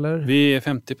 50-60 eller? Vi är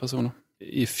 50 personer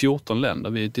i 14 länder.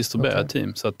 Vi distribuerar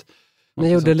team. Så att,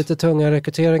 ni gjorde lite tunga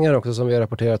rekryteringar också som vi har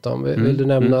rapporterat om. Vill du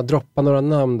nämna, droppa några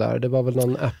namn där? Det var väl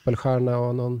någon Apple-stjärna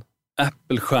och någon...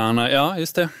 Apple-stjärna, ja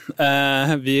just det.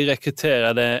 Vi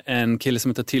rekryterade en kille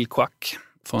som heter Till Quack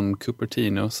från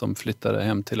Cupertino som flyttade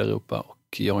hem till Europa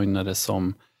och joinade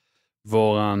som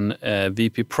våran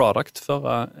VP Product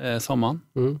förra sommaren.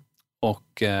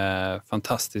 Och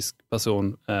fantastisk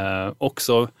person.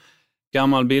 Också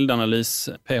gammal bildanalys,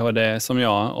 PhD som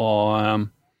jag och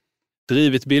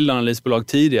drivit bildanalysbolag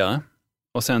tidigare.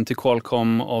 Och sen till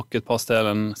Qualcomm och ett par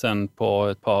ställen sen på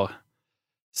ett par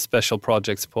special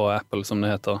projects på Apple som det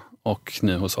heter och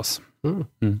nu hos oss.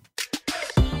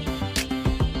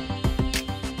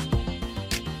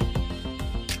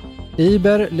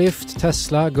 Uber, Lyft,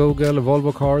 Tesla, Google,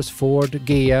 Volvo Cars, Ford,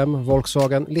 GM,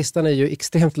 Volkswagen. Listan är ju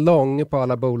extremt lång på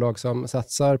alla bolag som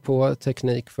satsar på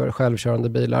teknik för självkörande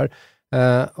bilar.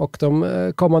 Och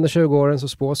de kommande 20 åren så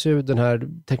spås ju den här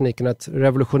tekniken att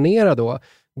revolutionera då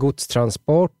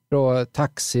godstransport och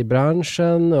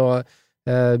taxibranschen och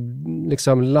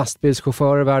liksom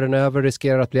lastbilschaufförer världen över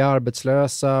riskerar att bli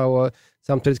arbetslösa och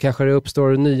samtidigt kanske det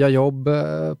uppstår nya jobb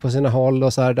på sina håll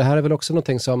och så här. Det här är väl också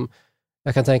någonting som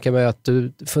jag kan tänka mig att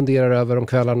du funderar över om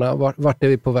kvällarna. Vart är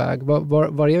vi på väg?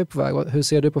 Var är vi på väg? Hur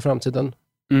ser du på framtiden?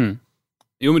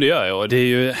 Jo, men det gör jag. Och det är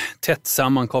ju tätt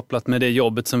sammankopplat med det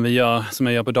jobbet som jag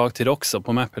gör på dagtid också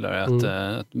på Mapillary. Att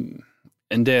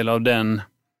en del av den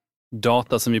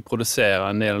data som vi producerar,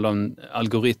 en del av de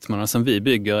algoritmerna som vi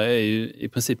bygger är ju i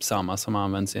princip samma som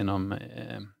används inom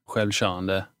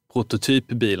självkörande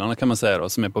prototypbilarna kan man säga då,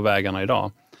 som är på vägarna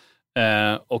idag.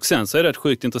 Och sen så är det ett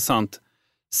sjukt intressant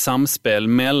samspel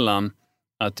mellan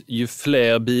att ju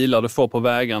fler bilar du får på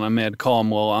vägarna med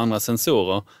kameror och andra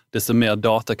sensorer, desto mer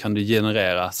data kan du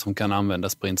generera som kan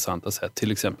användas på intressanta sätt.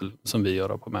 Till exempel som vi gör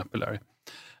då på Mapillary.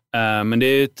 Men det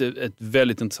är ett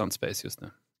väldigt intressant space just nu.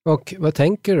 Och vad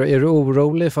tänker du? Är du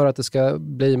orolig för att det ska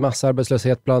bli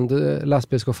massarbetslöshet bland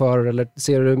lastbilschaufförer eller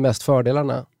ser du mest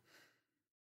fördelarna?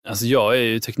 Alltså jag är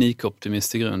ju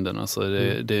teknikoptimist i grunden. Alltså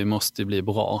det måste bli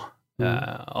bra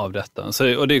av detta.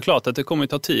 Och det är klart att det kommer att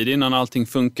ta tid innan allting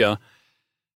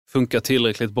funkar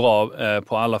tillräckligt bra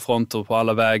på alla fronter, på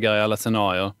alla vägar, i alla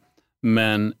scenarier.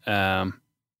 Men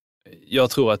jag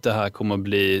tror att det här kommer att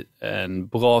bli en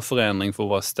bra förändring för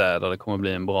våra städer. Det kommer att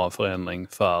bli en bra förändring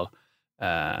för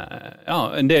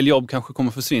en del jobb kanske kommer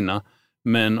att försvinna.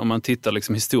 Men om man tittar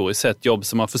liksom historiskt sett, jobb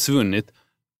som har försvunnit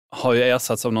har ju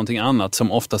ersatts av någonting annat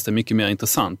som oftast är mycket mer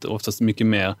intressant och oftast mycket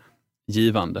mer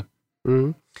givande.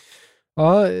 Mm.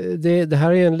 Ja, det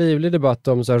här är en livlig debatt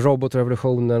om så här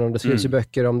robotrevolutionen, om det skrivs i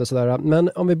böcker om det sådär. Men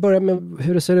om vi börjar med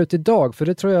hur det ser ut idag, för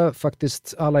det tror jag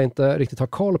faktiskt alla inte riktigt har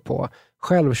koll på.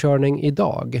 Självkörning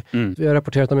idag. Vi har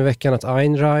rapporterat om i veckan att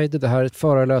Einride, det här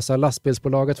förarlösa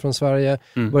lastbilsbolaget från Sverige,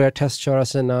 börjar testköra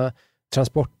sina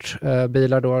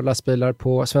transportbilar, då, lastbilar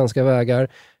på svenska vägar.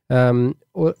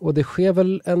 Och det sker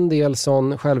väl en del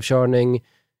sån självkörning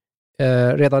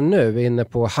redan nu inne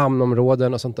på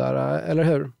hamnområden och sånt där, eller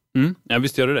hur? Ja,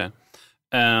 visst gör det.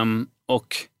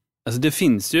 Och alltså, det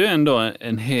finns ju ändå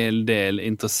en hel del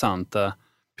intressanta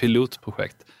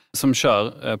pilotprojekt som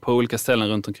kör på olika ställen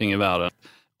runt omkring i världen.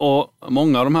 Och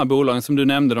många av de här bolagen som du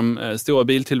nämnde, de stora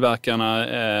biltillverkarna,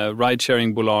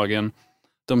 ridesharingbolagen,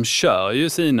 de kör ju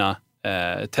sina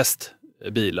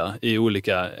testbilar i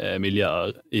olika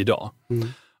miljöer idag.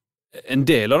 En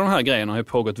del av de här grejerna har ju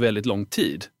pågått väldigt lång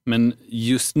tid, men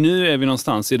just nu är vi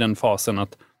någonstans i den fasen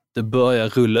att det börjar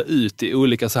rulla ut i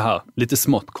olika så här lite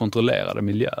smått kontrollerade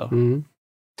miljöer.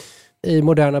 I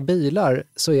moderna bilar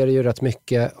så är det ju rätt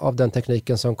mycket av den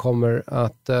tekniken som kommer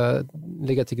att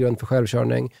ligga till grund för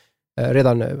självkörning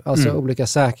redan nu. Alltså olika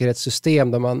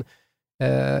säkerhetssystem där man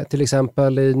till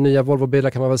exempel i nya Volvo-bilar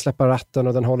kan man väl släppa ratten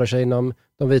och den håller sig inom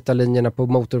de vita linjerna på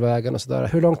motorvägen och sådär.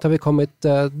 Hur långt har vi kommit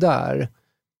där?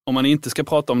 Om man inte ska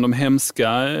prata om de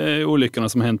hemska olyckorna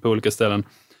som har hänt på olika ställen,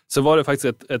 så var det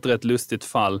faktiskt ett rätt lustigt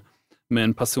fall med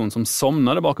en person som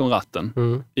somnade bakom ratten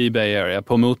i Bay Area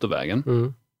på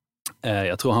motorvägen.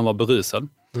 Jag tror han var berusad.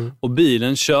 Och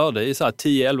bilen körde i så här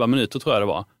 10-11 minuter tror jag det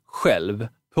var, själv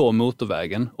på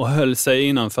motorvägen och höll sig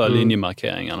innanför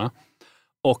linjemarkeringarna.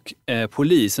 Och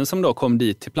polisen som då kom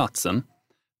dit till platsen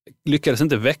lyckades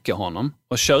inte väcka honom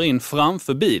och kör in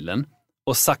framför bilen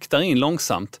och saktar in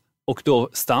långsamt, och då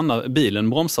stannar bilen,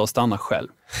 bromsar och stannar själv.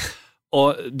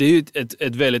 Och det är ju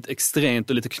ett väldigt extremt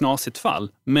och lite knasigt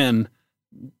fall, men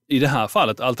i det här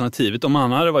fallet, alternativet, om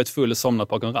han hade varit full och somnat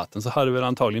bakom ratten så hade väl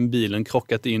antagligen bilen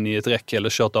krockat in i ett räcke eller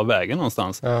kört av vägen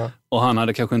någonstans. Ja. Och han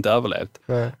hade kanske inte överlevt.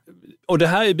 Nej. Och det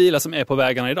här är bilar som är på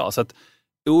vägarna idag, så att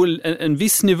en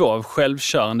viss nivå av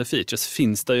självkörande features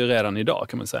finns det ju redan idag,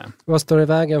 kan man säga. Vad står i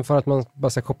vägen för att man bara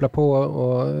ska koppla på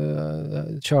och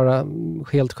köra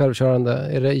helt självkörande?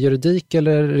 Är det juridik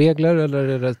eller regler, eller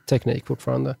är det teknik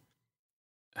fortfarande?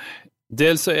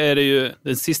 Dels så är det ju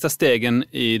den sista stegen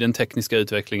i den tekniska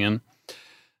utvecklingen.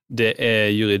 Det är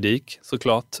juridik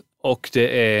såklart, och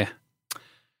det är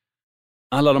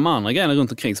alla de andra grejerna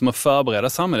runt omkring som har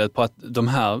förberett samhället på att de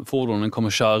här fordonen kommer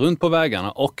köra runt på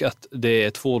vägarna, och att det är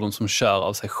ett fordon som kör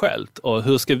av sig självt. Och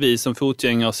hur ska vi som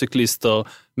fotgängare, cyklister,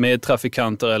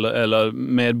 medtrafikanter eller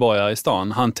medborgare i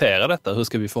stan hantera detta? Hur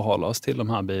ska vi förhålla oss till de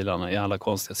här bilarna i alla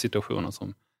konstiga situationer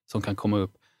som kan komma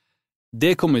upp?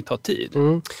 Det kommer ju ta tid.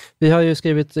 Vi har ju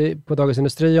skrivit på Dagens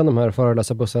Industri om de här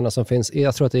förarlösa bussarna som finns,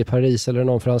 jag tror att det är i Paris eller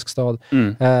någon fransk stad.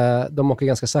 De åker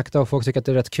ganska sakta och folk tycker att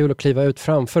det är rätt kul att kliva ut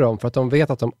framför dem för att de vet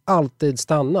att de alltid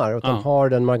stannar och att de har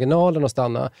den marginalen att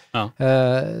stanna.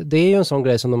 Det är ju en sån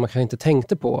grej som de kanske inte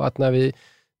tänkte på, att när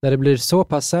det blir så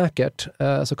pass säkert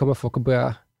så kommer folk att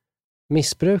börja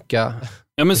missbruka.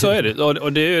 Ja, men så är det.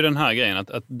 Och det är ju den här grejen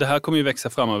att det här kommer ju växa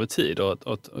fram över tid,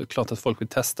 och klart att folk vill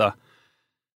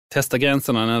testa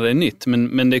gränserna när det är nytt,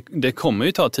 men det kommer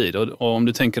ju ta tid, och om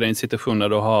du tänker dig en situation där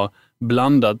du har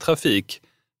blandad trafik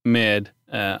med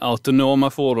autonoma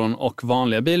fordon och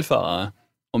vanliga bilförare,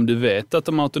 om du vet att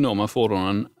de autonoma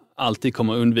fordonen alltid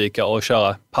kommer undvika att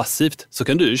köra passivt, så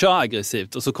kan du köra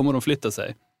aggressivt och så kommer de flytta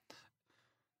sig.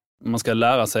 Man ska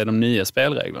lära sig de nya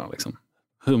spelreglerna, liksom,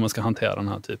 hur man ska hantera den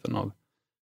här typen av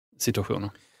situationer.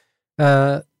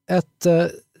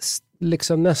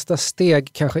 Liksom nästa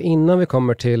steg kanske innan vi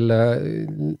kommer till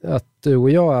att du och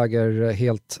jag äger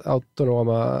helt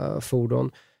autonoma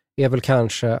fordon är väl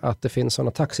kanske att det finns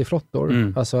sådana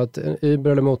taxiflottor. Alltså att en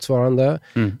Uber eller motsvarande,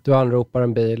 du anropar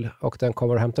en bil och den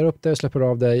kommer och hämtar upp dig och släpper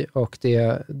av dig och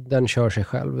den kör sig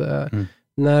själv.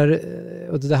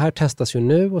 Och det här testas ju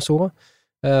nu och så.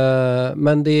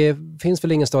 Men det finns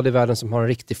väl ingen stad i världen som har en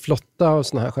riktig flotta av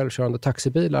sådana här självkörande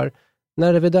taxibilar.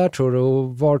 När är vi där tror du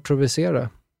och var tror vi ser det?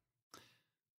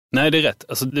 Nej, det är rätt.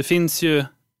 Alltså, det finns ju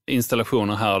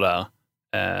installationer här och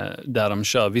där de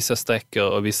kör vissa sträckor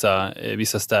och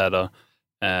vissa städer.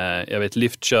 Jag vet,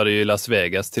 Lyft körde ju i Las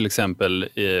Vegas till exempel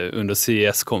under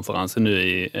CES-konferensen nu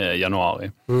i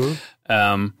januari.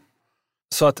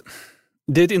 Så att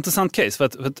det är ett intressant case för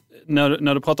att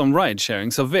när du pratar om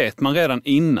ridesharing så vet man redan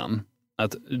innan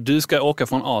att du ska åka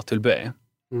från A till B.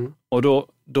 Och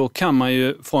då kan man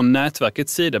ju från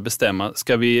nätverkets sida bestämma,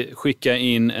 ska vi skicka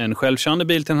in en självkörande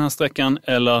bil till den här sträckan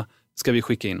eller ska vi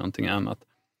skicka in någonting annat?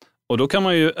 Och då kan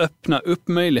man ju öppna upp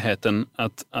möjligheten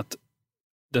att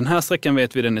den här sträckan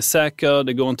vet vi, den är säker,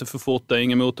 det går inte för fort, det är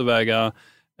inga motorvägar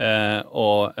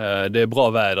och det är bra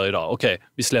väder idag. Okej,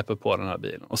 vi släpper på den här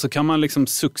bilen. Och så kan man liksom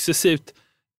successivt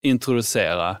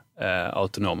introducera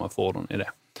autonoma fordon i det.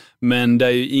 Men det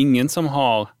är ju ingen som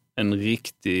har en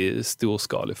riktig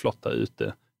storskalig flotta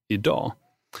ute idag.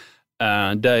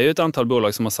 Det är ju ett antal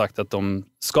bolag som har sagt att de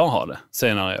ska ha det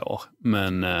senare i år.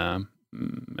 Men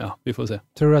ja, vi får se.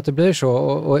 Tror du att det blir så?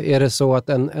 Och är det så att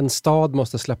en stad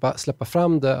måste släppa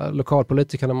fram det?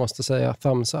 Lokalpolitikerna måste säga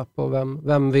thumbs up. Och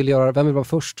vem vill vara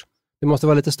först? Det måste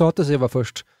vara lite status i att vara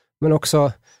först. Men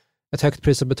också ett högt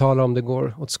pris att betala om det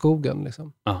går åt skogen.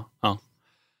 Liksom. Ja.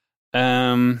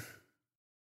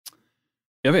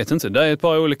 Jag vet inte. Det är ett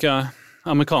par olika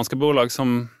amerikanska bolag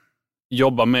som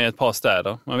jobbar med ett par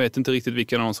städer. Man vet inte riktigt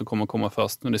vilka av dem som kommer komma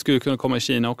först. Men det skulle kunna komma i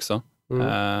Kina också.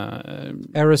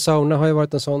 Arizona har ju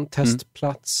varit en sån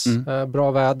testplats.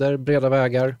 Bra väder, breda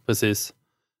vägar. Precis.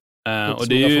 Och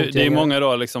det är många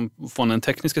då liksom från den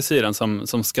tekniska sidan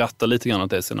som skrattar lite grann åt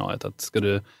det scenariot. Att ska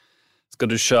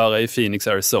du köra i Phoenix,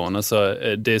 Arizona så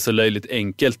det är så löjligt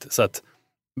enkelt så att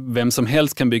vem som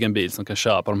helst kan bygga en bil som kan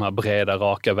köra på de här breda,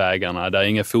 raka vägarna. Där är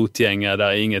inga fotgängare,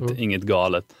 där är inget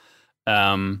galet.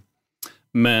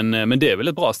 Men det är väl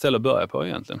ett bra ställe att börja på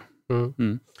egentligen.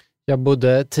 Jag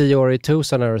bodde 10 år i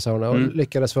Tucson, Arizona och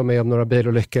lyckades vara med om några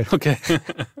bilolyckor. Okay.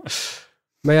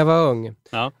 Men jag var ung.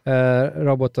 Ja.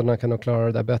 Robotarna kan nog klara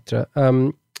det där bättre.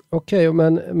 Okej,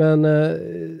 men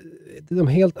de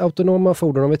helt autonoma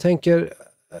fordon, om vi tänker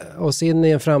oss in i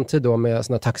en framtid då med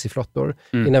såna taxiflottor,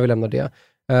 innan vi lämnar det,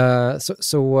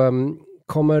 så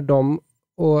kommer de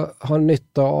att ha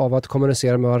nytta av att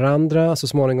kommunicera med varandra. Så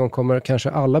småningom kommer kanske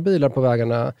alla bilar på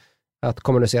vägarna att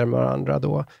kommunicera med varandra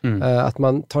då. Att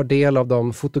man tar del av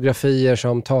de fotografier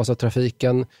som tas av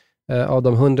trafiken, av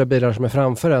de 100 bilar som är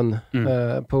framför en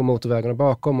på motorvägarna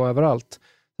bakom och överallt.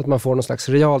 Så att man får någon slags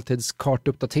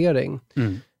realtidskartuppdatering.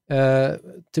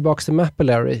 Tillbaks till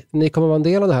Mapillary. Ni kommer vara en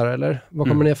del av det här, eller? Vad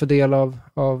kommer ni få del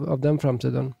av den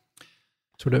framtiden?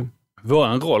 Tror du?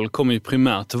 Vår roll kommer ju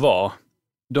primärt vara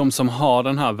de som har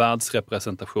den här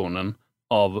världsrepresentationen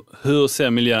av hur ser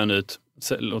miljön ut,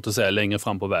 låt oss säga längre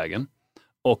fram på vägen.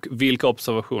 Och vilka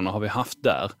observationer har vi haft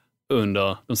där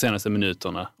under de senaste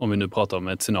minuterna, om vi nu pratar om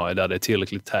ett scenario där det är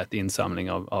tillräckligt tät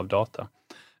insamling av data.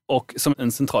 Och som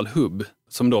en central hubb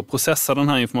som då processar den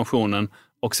här informationen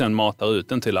och sen matar ut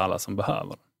den till alla som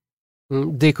behöver.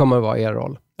 Det kommer att vara er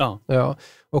roll. Ja.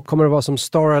 Och kommer det vara som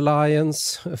Star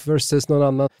Alliance versus någon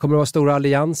annan? Kommer det vara stora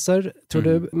allianser, tror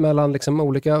du, mellan liksom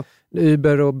olika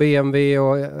Uber och BMW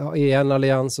och i en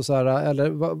allians och så här?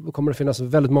 Eller kommer det finnas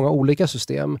väldigt många olika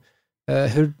system?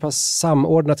 Hur pass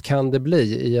samordnat kan det bli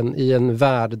i en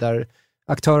värld där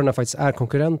aktörerna faktiskt är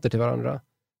konkurrenter till varandra?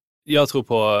 Jag tror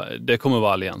på det kommer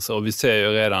vara allianser och vi ser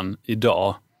ju redan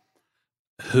idag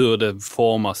hur det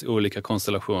formas olika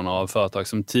konstellationer av företag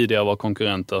som tidigare var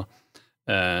konkurrenter.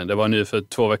 Det var nu för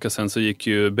 2 veckor sedan så gick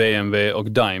ju BMW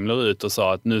och Daimler ut och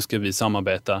sa att nu ska vi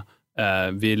samarbeta.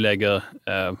 Vi lägger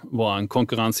vår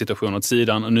konkurrenssituation åt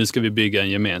sidan och nu ska vi bygga en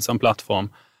gemensam plattform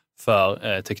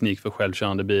för teknik för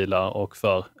självkörande bilar och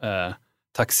för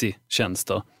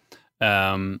taxitjänster.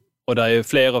 Och det är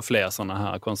fler och fler sådana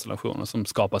här konstellationer som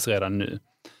skapas redan nu.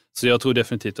 Så jag tror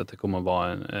definitivt att det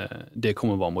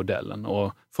kommer vara modellen.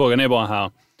 Och frågan är bara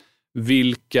här,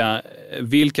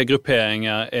 vilka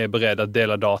grupperingar är beredda att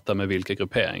dela data med vilka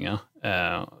grupperingar?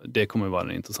 Det kommer vara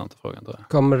den intressanta frågan, tror jag.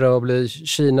 Kommer det att bli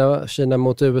Kina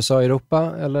mot USA och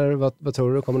Europa? Eller vad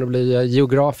tror du? Kommer det att bli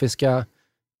geografiska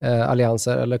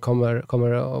allianser? Eller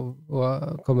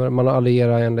kommer man att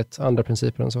alliera enligt andra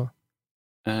principer än så?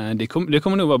 Det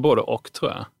kommer nog vara både och,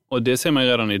 tror jag. Och det ser man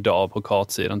redan idag på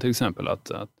kartsidan till exempel.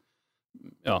 Att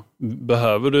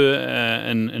behöver du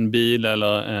en bil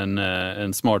eller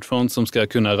en smartphone som ska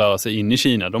kunna röra sig in i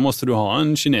Kina, då måste du ha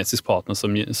en kinesisk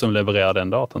partner som levererar den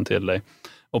datan till dig.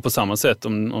 Och på samma sätt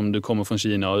om du kommer från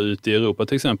Kina och ut i Europa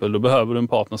till exempel, då behöver du en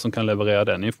partner som kan leverera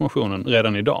den informationen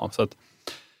redan idag. Så att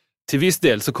till viss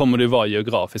del så kommer det vara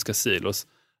geografiska silos.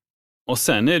 Och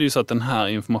sen är det ju så att den här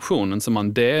informationen som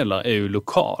man delar är ju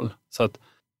lokal. Så att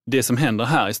det som händer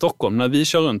här i Stockholm, när vi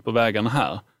kör runt på vägarna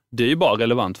här, det är ju bara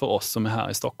relevant för oss som är här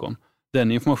i Stockholm.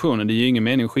 Den informationen, det är ju ingen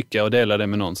mening att skicka och dela det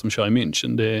med någon som kör i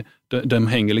München. De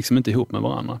hänger liksom inte ihop med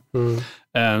varandra.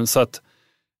 Så att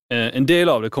en del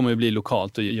av det kommer ju bli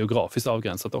lokalt och geografiskt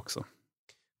avgränsat också.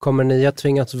 Kommer ni att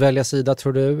tvingas välja sida,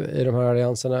 tror du, i de här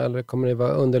allianserna, eller kommer ni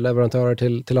vara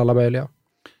underleverantörer till alla möjliga?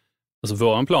 Alltså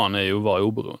vår plan är ju att vara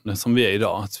oberoende som vi är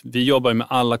idag. Vi jobbar med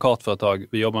alla kartföretag,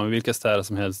 vi jobbar med vilka städer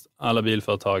som helst, alla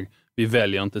bilföretag. Vi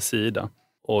väljer inte sida.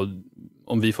 Och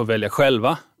om vi får välja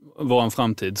själva vår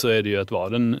framtid, så är det ju att vara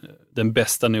den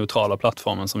bästa neutrala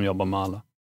plattformen som jobbar med alla.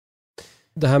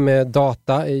 Det här med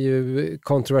data är ju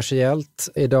kontroversiellt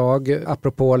idag,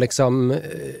 apropå liksom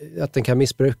att den kan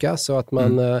missbrukas och att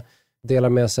man delar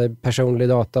med sig personlig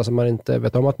data som man inte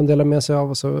vet om att man delar med sig av,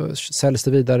 och så säljs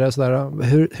det vidare och sådär.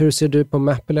 Hur ser du på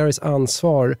Mapillary's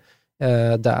ansvar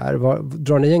där?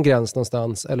 Drar ni en gräns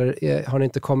någonstans, eller har ni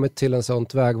inte kommit till en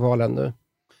sånt vägval ännu?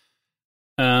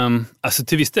 Alltså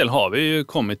till viss del har vi ju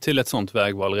kommit till ett sånt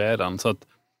vägval redan, så att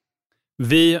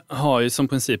vi har ju som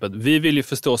princip att vi vill ju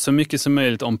förstå så mycket som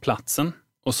möjligt om platsen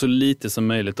och så lite som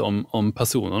möjligt om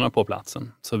personerna på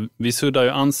platsen. Så vi suddar ju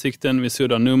ansikten, vi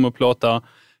suddar nummerplåtar,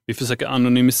 vi försöker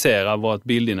anonymisera vårt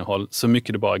bildinnehåll så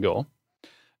mycket det bara går.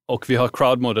 Och vi har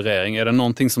crowdmoderering. Är det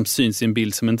någonting som syns i en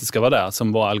bild som inte ska vara där,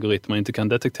 som våra algoritmer inte kan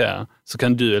detektera, så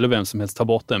kan du eller vem som helst ta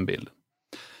bort den bilden.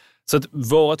 Så att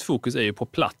vårt fokus är ju på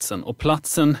platsen, och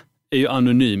platsen är ju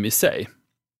anonym i sig.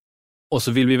 Och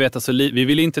så vill vi veta vi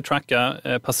vill inte tracka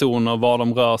personer, var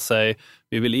de rör sig.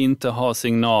 Vi vill inte ha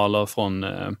signaler från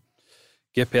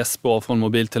GPS-spår från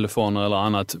mobiltelefoner eller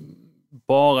annat.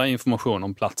 Bara information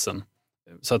om platsen.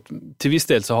 Så att till viss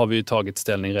del så har vi ju tagit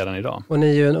ställning redan idag. Och ni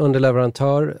är ju en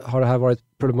underleverantör. Har det här varit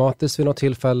problematiskt vid något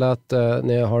tillfälle att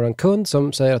ni har en kund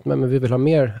som säger att men vi vill ha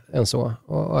mer än så,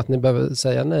 och att ni behöver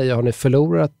säga nej? Har ni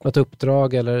förlorat ett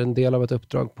uppdrag eller en del av ett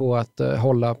uppdrag på att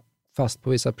hålla fast på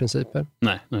vissa principer?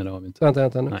 Nej, det har vi inte.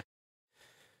 Vänta. Nej.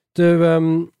 Du,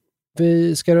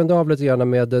 vi ska runda av lite grann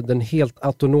med den helt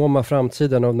autonoma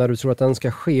framtiden och när du tror att den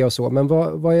ska ske och så. Men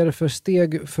vad är det för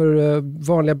steg för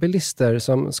vanliga bilister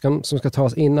som ska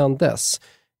tas innan dess?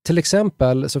 Till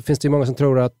exempel så finns det ju många som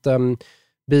tror att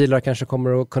bilar kanske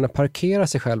kommer att kunna parkera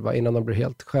sig själva innan de blir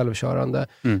helt självkörande.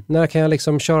 När kan jag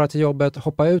liksom köra till jobbet,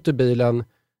 hoppa ut ur bilen,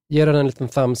 ge den en liten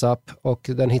thumbs up och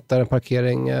den hittar en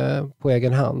parkering på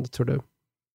egen hand, tror du?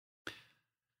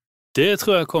 Det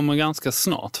tror jag kommer ganska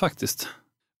snart faktiskt.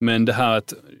 Men det här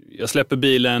att jag släpper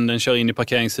bilen, den kör in i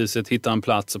parkeringshuset, hittar en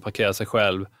plats och parkerar sig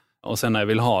själv. Och sen när jag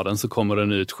vill ha den så kommer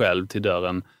den ut själv till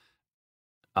dörren.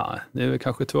 Ja, det är väl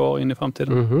kanske 2 år in i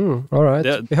framtiden. All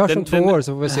right. Vi hörs om 2 år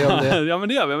så får vi se om det... Ja, men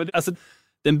det gör vi. Alltså,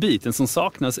 den biten som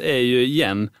saknas är ju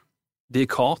igen, det är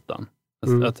kartan.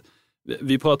 Alltså, att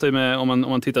vi pratar ju med, om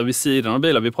man tittar vid sidan av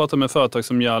bilar, vi pratar med företag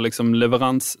som gör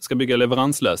liksom ska bygga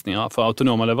leveranslösningar för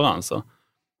autonoma leveranser.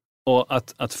 Och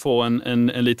att få en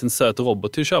liten söt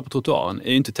robot till att köra på trottoaren är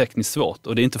ju inte tekniskt svårt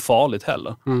och det är inte farligt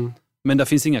heller. Men det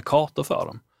finns inga kartor för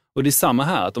dem. Och det är samma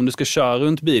här, att om du ska köra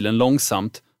runt bilen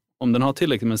långsamt, om den har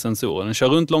tillräckligt med sensorer, den kör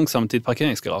runt långsamt till ett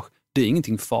parkeringsgarage, det är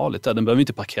ingenting farligt där, den behöver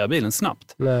inte parkera bilen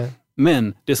snabbt. Nej.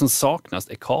 Men det som saknas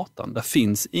är kartan. Det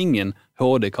finns ingen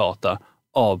HD-karta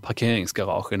av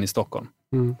parkeringsgaragen i Stockholm.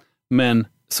 Men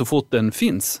så fort den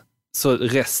finns, så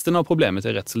resten av problemet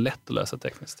är rätt så lätt att lösa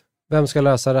tekniskt. Vem ska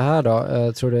lösa det här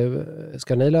då? Tror du,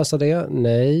 ska ni lösa det?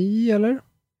 Nej, eller?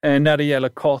 När det gäller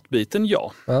kartbiten,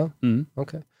 ja.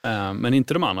 Okay. Men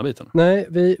inte de andra bitarna. Nej,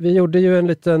 vi gjorde ju en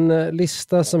liten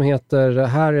lista som heter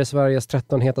här är Sveriges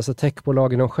 13 hetaste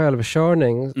techbolag inom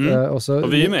självkörning. Och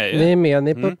vi är med. Ni är med,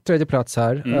 ni är på tredje plats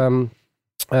här.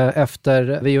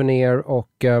 Efter Veoneer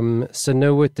och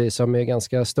Zenuity som är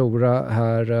ganska stora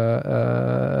här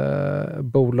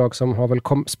bolag som har väl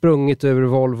sprungit ur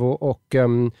Volvo och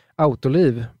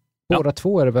Autoliv. Båda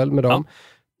två är det väl med dem.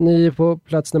 Ni är på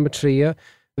plats nummer 3.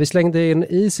 Vi slängde in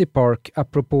Easy Park,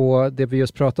 apropå det vi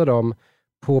just pratade om,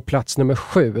 på plats nummer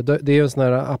 7. Det är ju en sån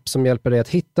här app som hjälper dig att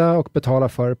hitta och betala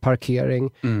för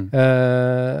parkering.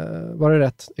 Var det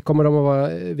rätt? Kommer de att vara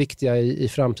viktiga i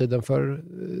framtiden för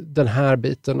den här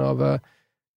biten av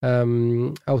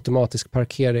automatisk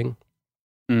parkering?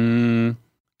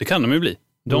 Det kan de ju bli.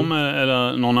 De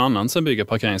eller någon annan som bygger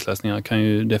parkeringslösningar kan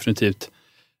ju definitivt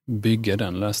bygga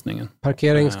den lösningen.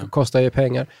 Parkering kostar ju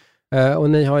pengar. Och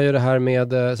ni har ju det här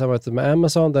med samarbetet med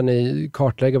Amazon där ni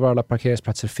kartlägger var alla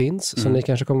parkeringsplatser finns. Så ni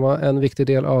kanske kommer vara en viktig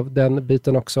del av den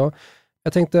biten också.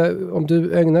 Jag tänkte, om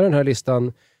du ägnar den här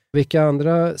listan, vilka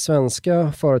andra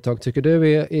svenska företag tycker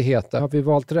du är heta? Har vi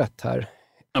valt rätt här?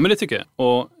 Ja, men det tycker jag.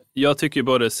 Och jag tycker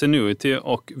både Zenuity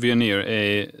och Veoneer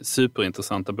är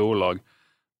superintressanta bolag.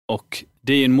 Och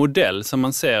det är en modell som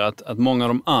man ser att många av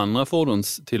de andra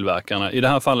fordonstillverkarna, i det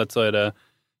här fallet så är det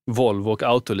Volvo och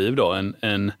Autoliv då,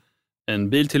 en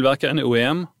biltillverkare, en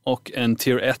OEM och en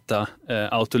Tier 1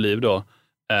 Autoliv då,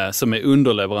 som är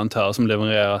underleverantör som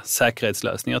levererar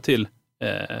säkerhetslösningar till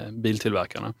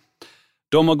biltillverkarna.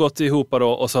 De har gått ihop då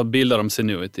och så bildar de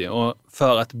Zenuity. Och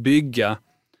för att bygga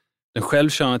den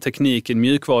självkörande tekniken,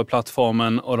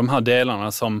 mjukvaruplattformen och de här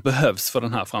delarna som behövs för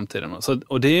den här framtiden.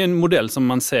 Och det är en modell som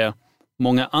man ser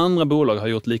många andra bolag har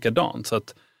gjort likadant. Så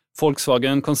att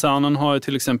Volkswagen-koncernen har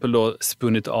till exempel då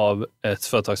spunnit av ett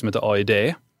företag som heter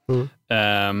AID.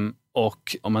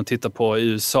 Och om man tittar på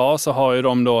USA så har ju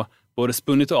de då både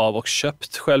spunnit av och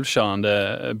köpt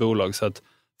självkörande bolag. Så att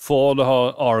Ford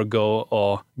har Argo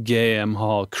och GM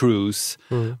har Cruise.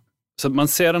 Så man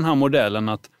ser den här modellen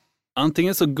att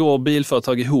antingen så går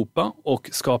bilföretag ihop och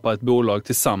skapar ett bolag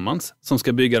tillsammans som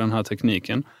ska bygga den här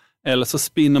tekniken. Eller så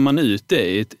spinner man ut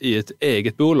det i ett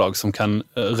eget bolag som kan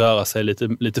röra sig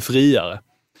lite friare.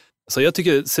 Så jag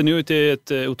tycker Zenuity är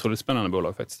ett otroligt spännande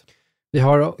bolag faktiskt. Vi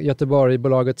har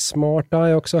Göteborg-bolaget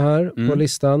SmartEye också här på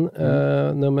listan.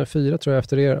 Nummer 4 tror jag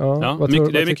efter er. Ja, det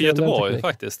är mycket Göteborg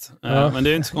faktiskt. Men det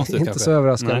är inte så konstigt. Inte så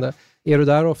överraskande. Nej. Är du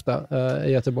där ofta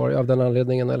i Göteborg av den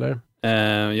anledningen eller?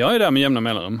 Jag är där med jämna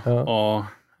mellanrum. Och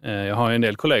jag har en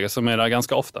del kollegor som är där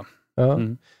ganska ofta. Ja.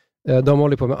 De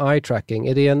håller på med eye-tracking.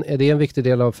 Är det en viktig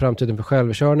del av framtiden för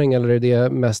självkörning eller är det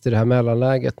mest i det här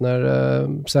mellanläget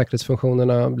när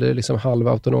säkerhetsfunktionerna blir liksom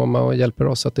halvautonoma och hjälper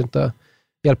oss att inte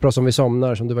hjälper oss om vi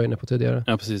somnar som du var inne på tidigare?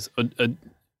 Ja, precis.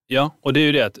 Och det är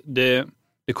ju det att det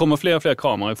kommer fler och fler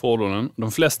kameror i fordonen.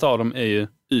 De flesta av dem är ju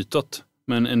utåt,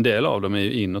 men en del av dem är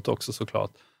ju inåt också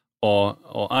såklart.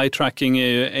 Och eye-tracking är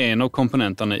ju en av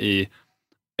komponenterna i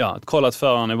att kolla att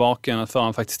föraren är vaken, att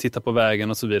föraren faktiskt tittar på vägen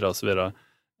och så vidare och så vidare.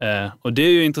 Och det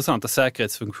är ju intressanta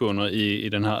säkerhetsfunktioner i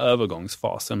den här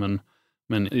övergångsfasen,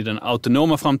 men i den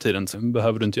autonoma framtiden så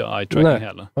behöver du inte göra eye-tracking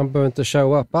heller. Man behöver inte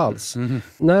show up alls.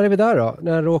 När är vi där då?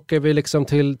 När åker vi liksom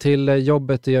till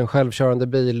jobbet i en självkörande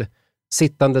bil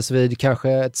sittandes vid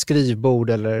kanske ett skrivbord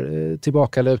eller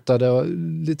tillbakalutade och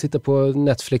titta på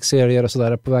Netflix-serier och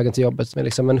sådär på vägen till jobbet med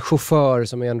liksom en chaufför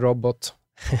som är en robot.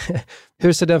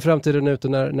 Hur ser den framtiden ut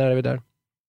och när är vi där?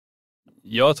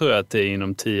 Jag tror att det är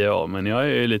inom 10 år, men jag är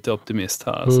ju lite optimist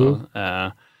här. Alltså.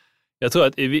 Jag tror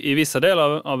att i vissa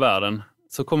delar av världen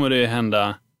så kommer det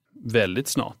hända väldigt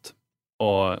snart.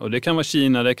 Och det kan vara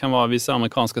Kina, det kan vara vissa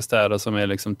amerikanska städer som är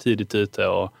liksom tidigt ute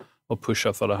och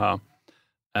pushar för det här.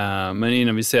 Men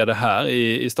innan vi ser det här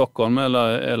i Stockholm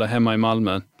eller hemma i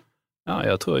Malmö,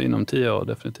 jag tror inom 10 år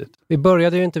definitivt. Vi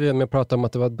började ju intervjun med att prata om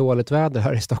att det var dåligt väder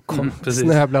här i Stockholm.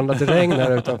 Snöblandat regn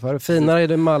här utanför. Finare är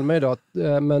det i Malmö idag,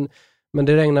 men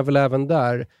det regnar väl även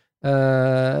där.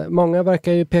 Många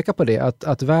verkar ju peka på det,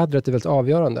 att vädret är väldigt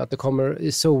avgörande. Att det kommer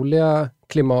i soliga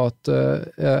klimat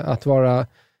att vara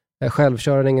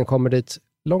självkörningen kommer dit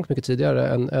långt mycket tidigare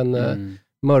än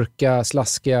mörka,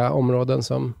 slaskiga områden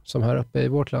som här uppe i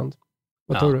vårt land.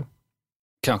 Vad tror du?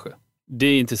 Kanske. Det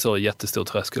är inte så jättestor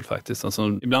tröskel faktiskt.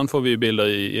 Alltså, ibland får vi ju bilder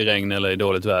i regn eller i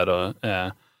dåligt väder.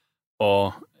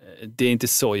 Och det är inte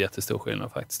så jättestor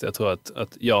skillnad faktiskt. Jag tror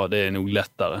att det är nog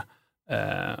lättare.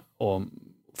 Och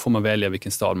får man välja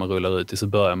vilken stad man rullar ut i så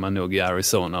börjar man nog i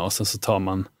Arizona och sen så tar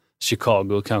man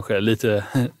Chicago kanske lite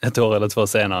ett år eller 2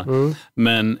 senare.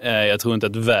 Men jag tror inte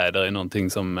att väder är någonting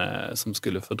som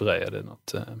skulle fördröja det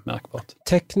något märkbart.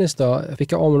 Tekniskt då,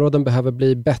 vilka områden behöver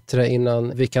bli bättre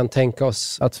innan vi kan tänka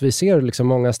oss att vi ser liksom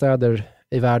många städer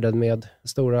i världen med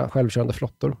stora självkörande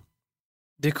flottor?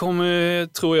 Det kommer,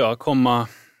 tror jag, komma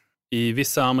i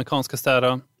vissa amerikanska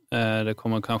städer. Det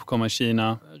kommer kanske komma i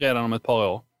Kina redan om ett par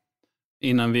år.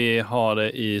 Innan vi har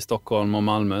det i Stockholm och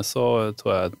Malmö så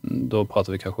tror jag att då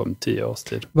pratar vi kanske om 10 års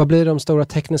tid. Vad blir de stora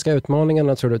tekniska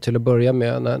utmaningarna tror du till att börja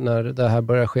med när det här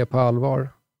börjar ske på allvar?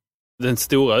 Den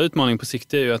stora utmaningen på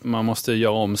sikt är ju att man måste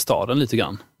göra om staden lite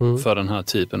grann för den här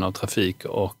typen av trafik.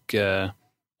 Och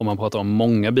om man pratar om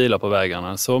många bilar på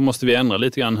vägarna så måste vi ändra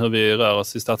lite grann hur vi rör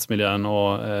oss i stadsmiljön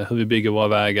och hur vi bygger våra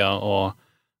vägar. Och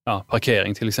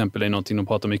parkering till exempel är någonting de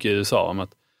pratar mycket i USA om, att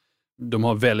de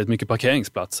har väldigt mycket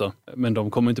parkeringsplatser, men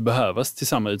de kommer inte behövas till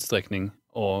samma utsträckning.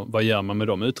 Och vad gör man med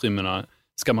de utrymmena?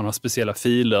 Ska man ha speciella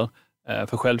filer?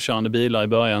 för självkörande bilar i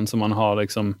början som man har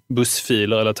liksom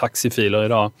bussfiler eller taxifiler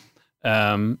idag.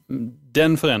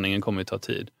 Den förändringen kommer att ta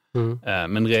tid.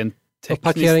 Men rent tekniskt...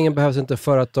 Och parkeringen behövs inte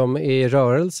för att de är i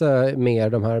rörelse mer,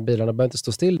 de här bilarna behöver inte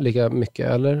stå still lika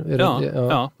mycket, eller?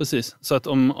 Ja, precis. Så att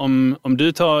om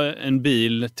du tar en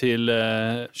bil till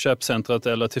köpcentret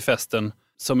eller till festen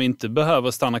som inte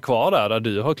behöver stanna kvar där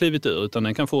du har klivit ur, utan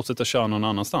den kan fortsätta köra någon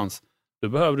annanstans, då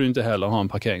behöver du inte heller ha en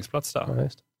parkeringsplats där. Ja,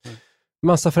 just.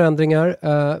 Massa förändringar.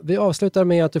 Vi avslutar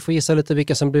med att du får gissa lite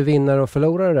vilka som blir vinnare och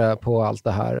förlorare på allt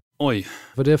det här. Oj.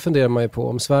 För det funderar man ju på.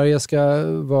 Om Sverige ska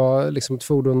vara liksom ett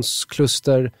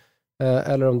fordonskluster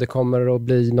eller om det kommer att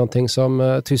bli någonting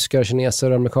som tyskar, kineser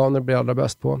och amerikaner blir allra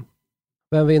bäst på.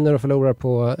 Vem vinner och förlorar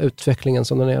på utvecklingen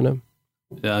som den är nu?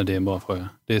 Ja, det är en bra fråga.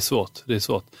 Det är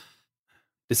svårt.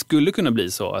 Det skulle kunna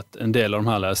bli så att en del av de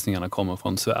här lösningarna kommer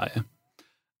från Sverige.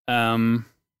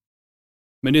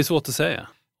 Men det är svårt att säga.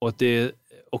 Och att det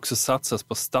också satsas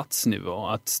på stadsnivå.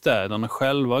 Att städerna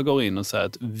själva går in och säger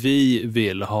att vi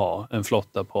vill ha en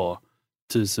flotta på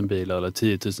 1000 bilar eller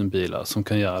 10 000 bilar som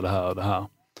kan göra det här och det här.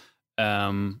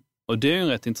 Och det är en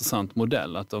rätt intressant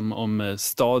modell. Att om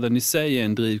staden i sig är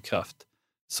en drivkraft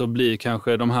så blir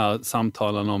kanske de här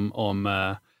samtalen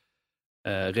om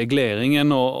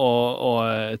regleringen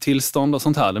och tillstånd och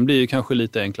sånt här, den blir ju kanske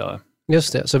lite enklare.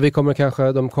 Just det, så vi kommer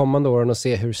kanske de kommande åren att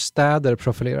se hur städer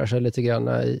profilerar sig lite grann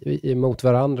mot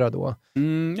varandra då.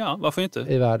 Ja, varför inte?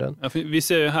 I världen. Ja, vi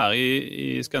ser ju här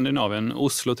i Skandinavien,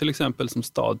 Oslo till exempel som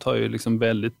stad tar ju liksom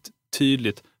väldigt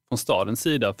tydligt från stadens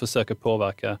sida försöker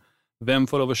påverka vem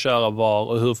får lov att köra var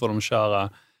och hur får de köra.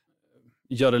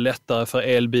 Gör det lättare för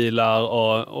elbilar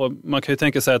och man kan ju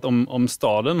tänka sig att om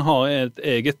staden har ett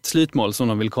eget slutmål som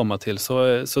de vill komma till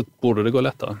så borde det gå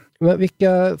lättare. Men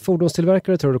vilka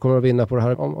fordonstillverkare tror du kommer att vinna på det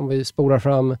här om vi spolar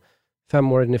fram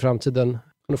 5 år in i framtiden?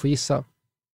 Kan du få gissa?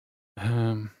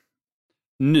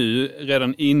 Nu,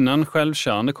 redan innan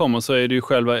självkörande kommer så är det ju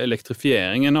själva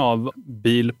elektrifieringen av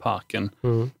bilparken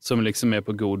som liksom är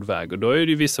på god väg. Och då är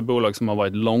det ju vissa bolag som har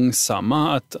varit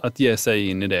långsamma att ge sig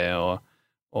in i det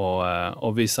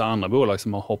och vissa andra bolag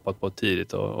som har hoppat på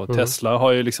tidigt. Och Tesla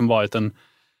har ju liksom varit en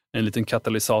liten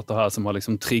katalysator här som har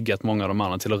liksom triggat många av de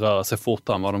andra till att röra sig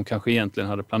fortare än vad de kanske egentligen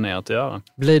hade planerat att göra.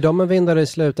 Blir de en vinnare i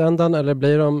slutändan eller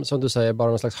blir de, som du säger, bara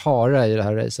någon slags hare i det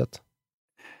här racet?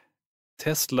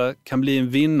 Tesla kan bli en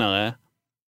vinnare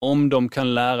om de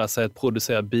kan lära sig att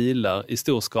producera bilar i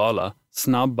stor skala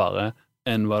snabbare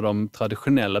än vad de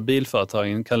traditionella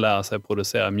bilföretagen kan lära sig att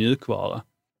producera mjukvara.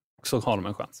 Och så har de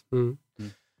en chans.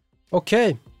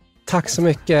 Okej. Tack så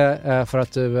mycket för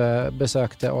att du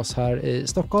besökte oss här i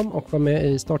Stockholm och var med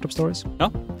i Startup Stories.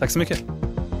 Ja, tack så mycket.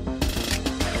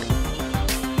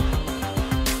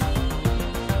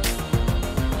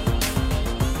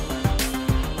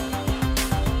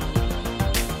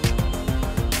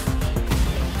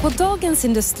 På Dagens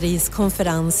Industris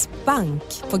konferens Bank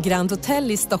på Grand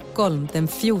Hotel i Stockholm den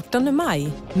 14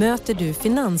 maj möter du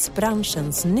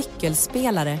finansbranschens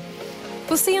nyckelspelare.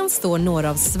 På scen står några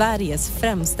av Sveriges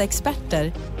främsta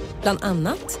experter, bland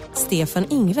annat Stefan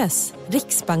Ingves,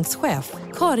 riksbankschef,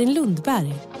 Karin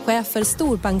Lundberg, chef för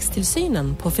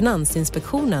storbankstillsynen på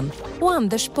Finansinspektionen och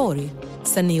Anders Borg,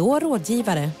 senior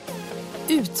rådgivare.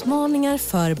 Utmaningar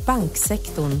för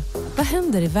banksektorn. Vad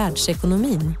händer i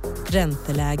världsekonomin?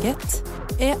 Ränteläget?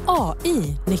 Är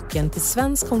AI nyckeln till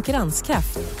svensk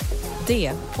konkurrenskraft?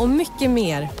 Det och mycket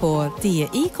mer på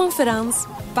DI Konferens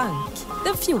Bank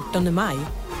den 14 maj.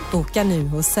 Boka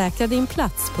nu och säkra din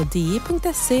plats på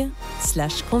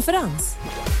di.se/konferens.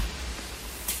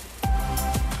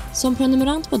 Som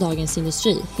prenumerant på Dagens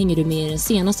Industri hänger du med i den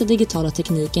senaste digitala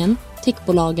tekniken,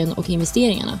 techbolagen och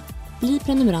investeringarna. Bli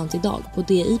prenumerant idag på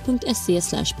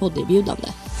di.se/podderbjudande.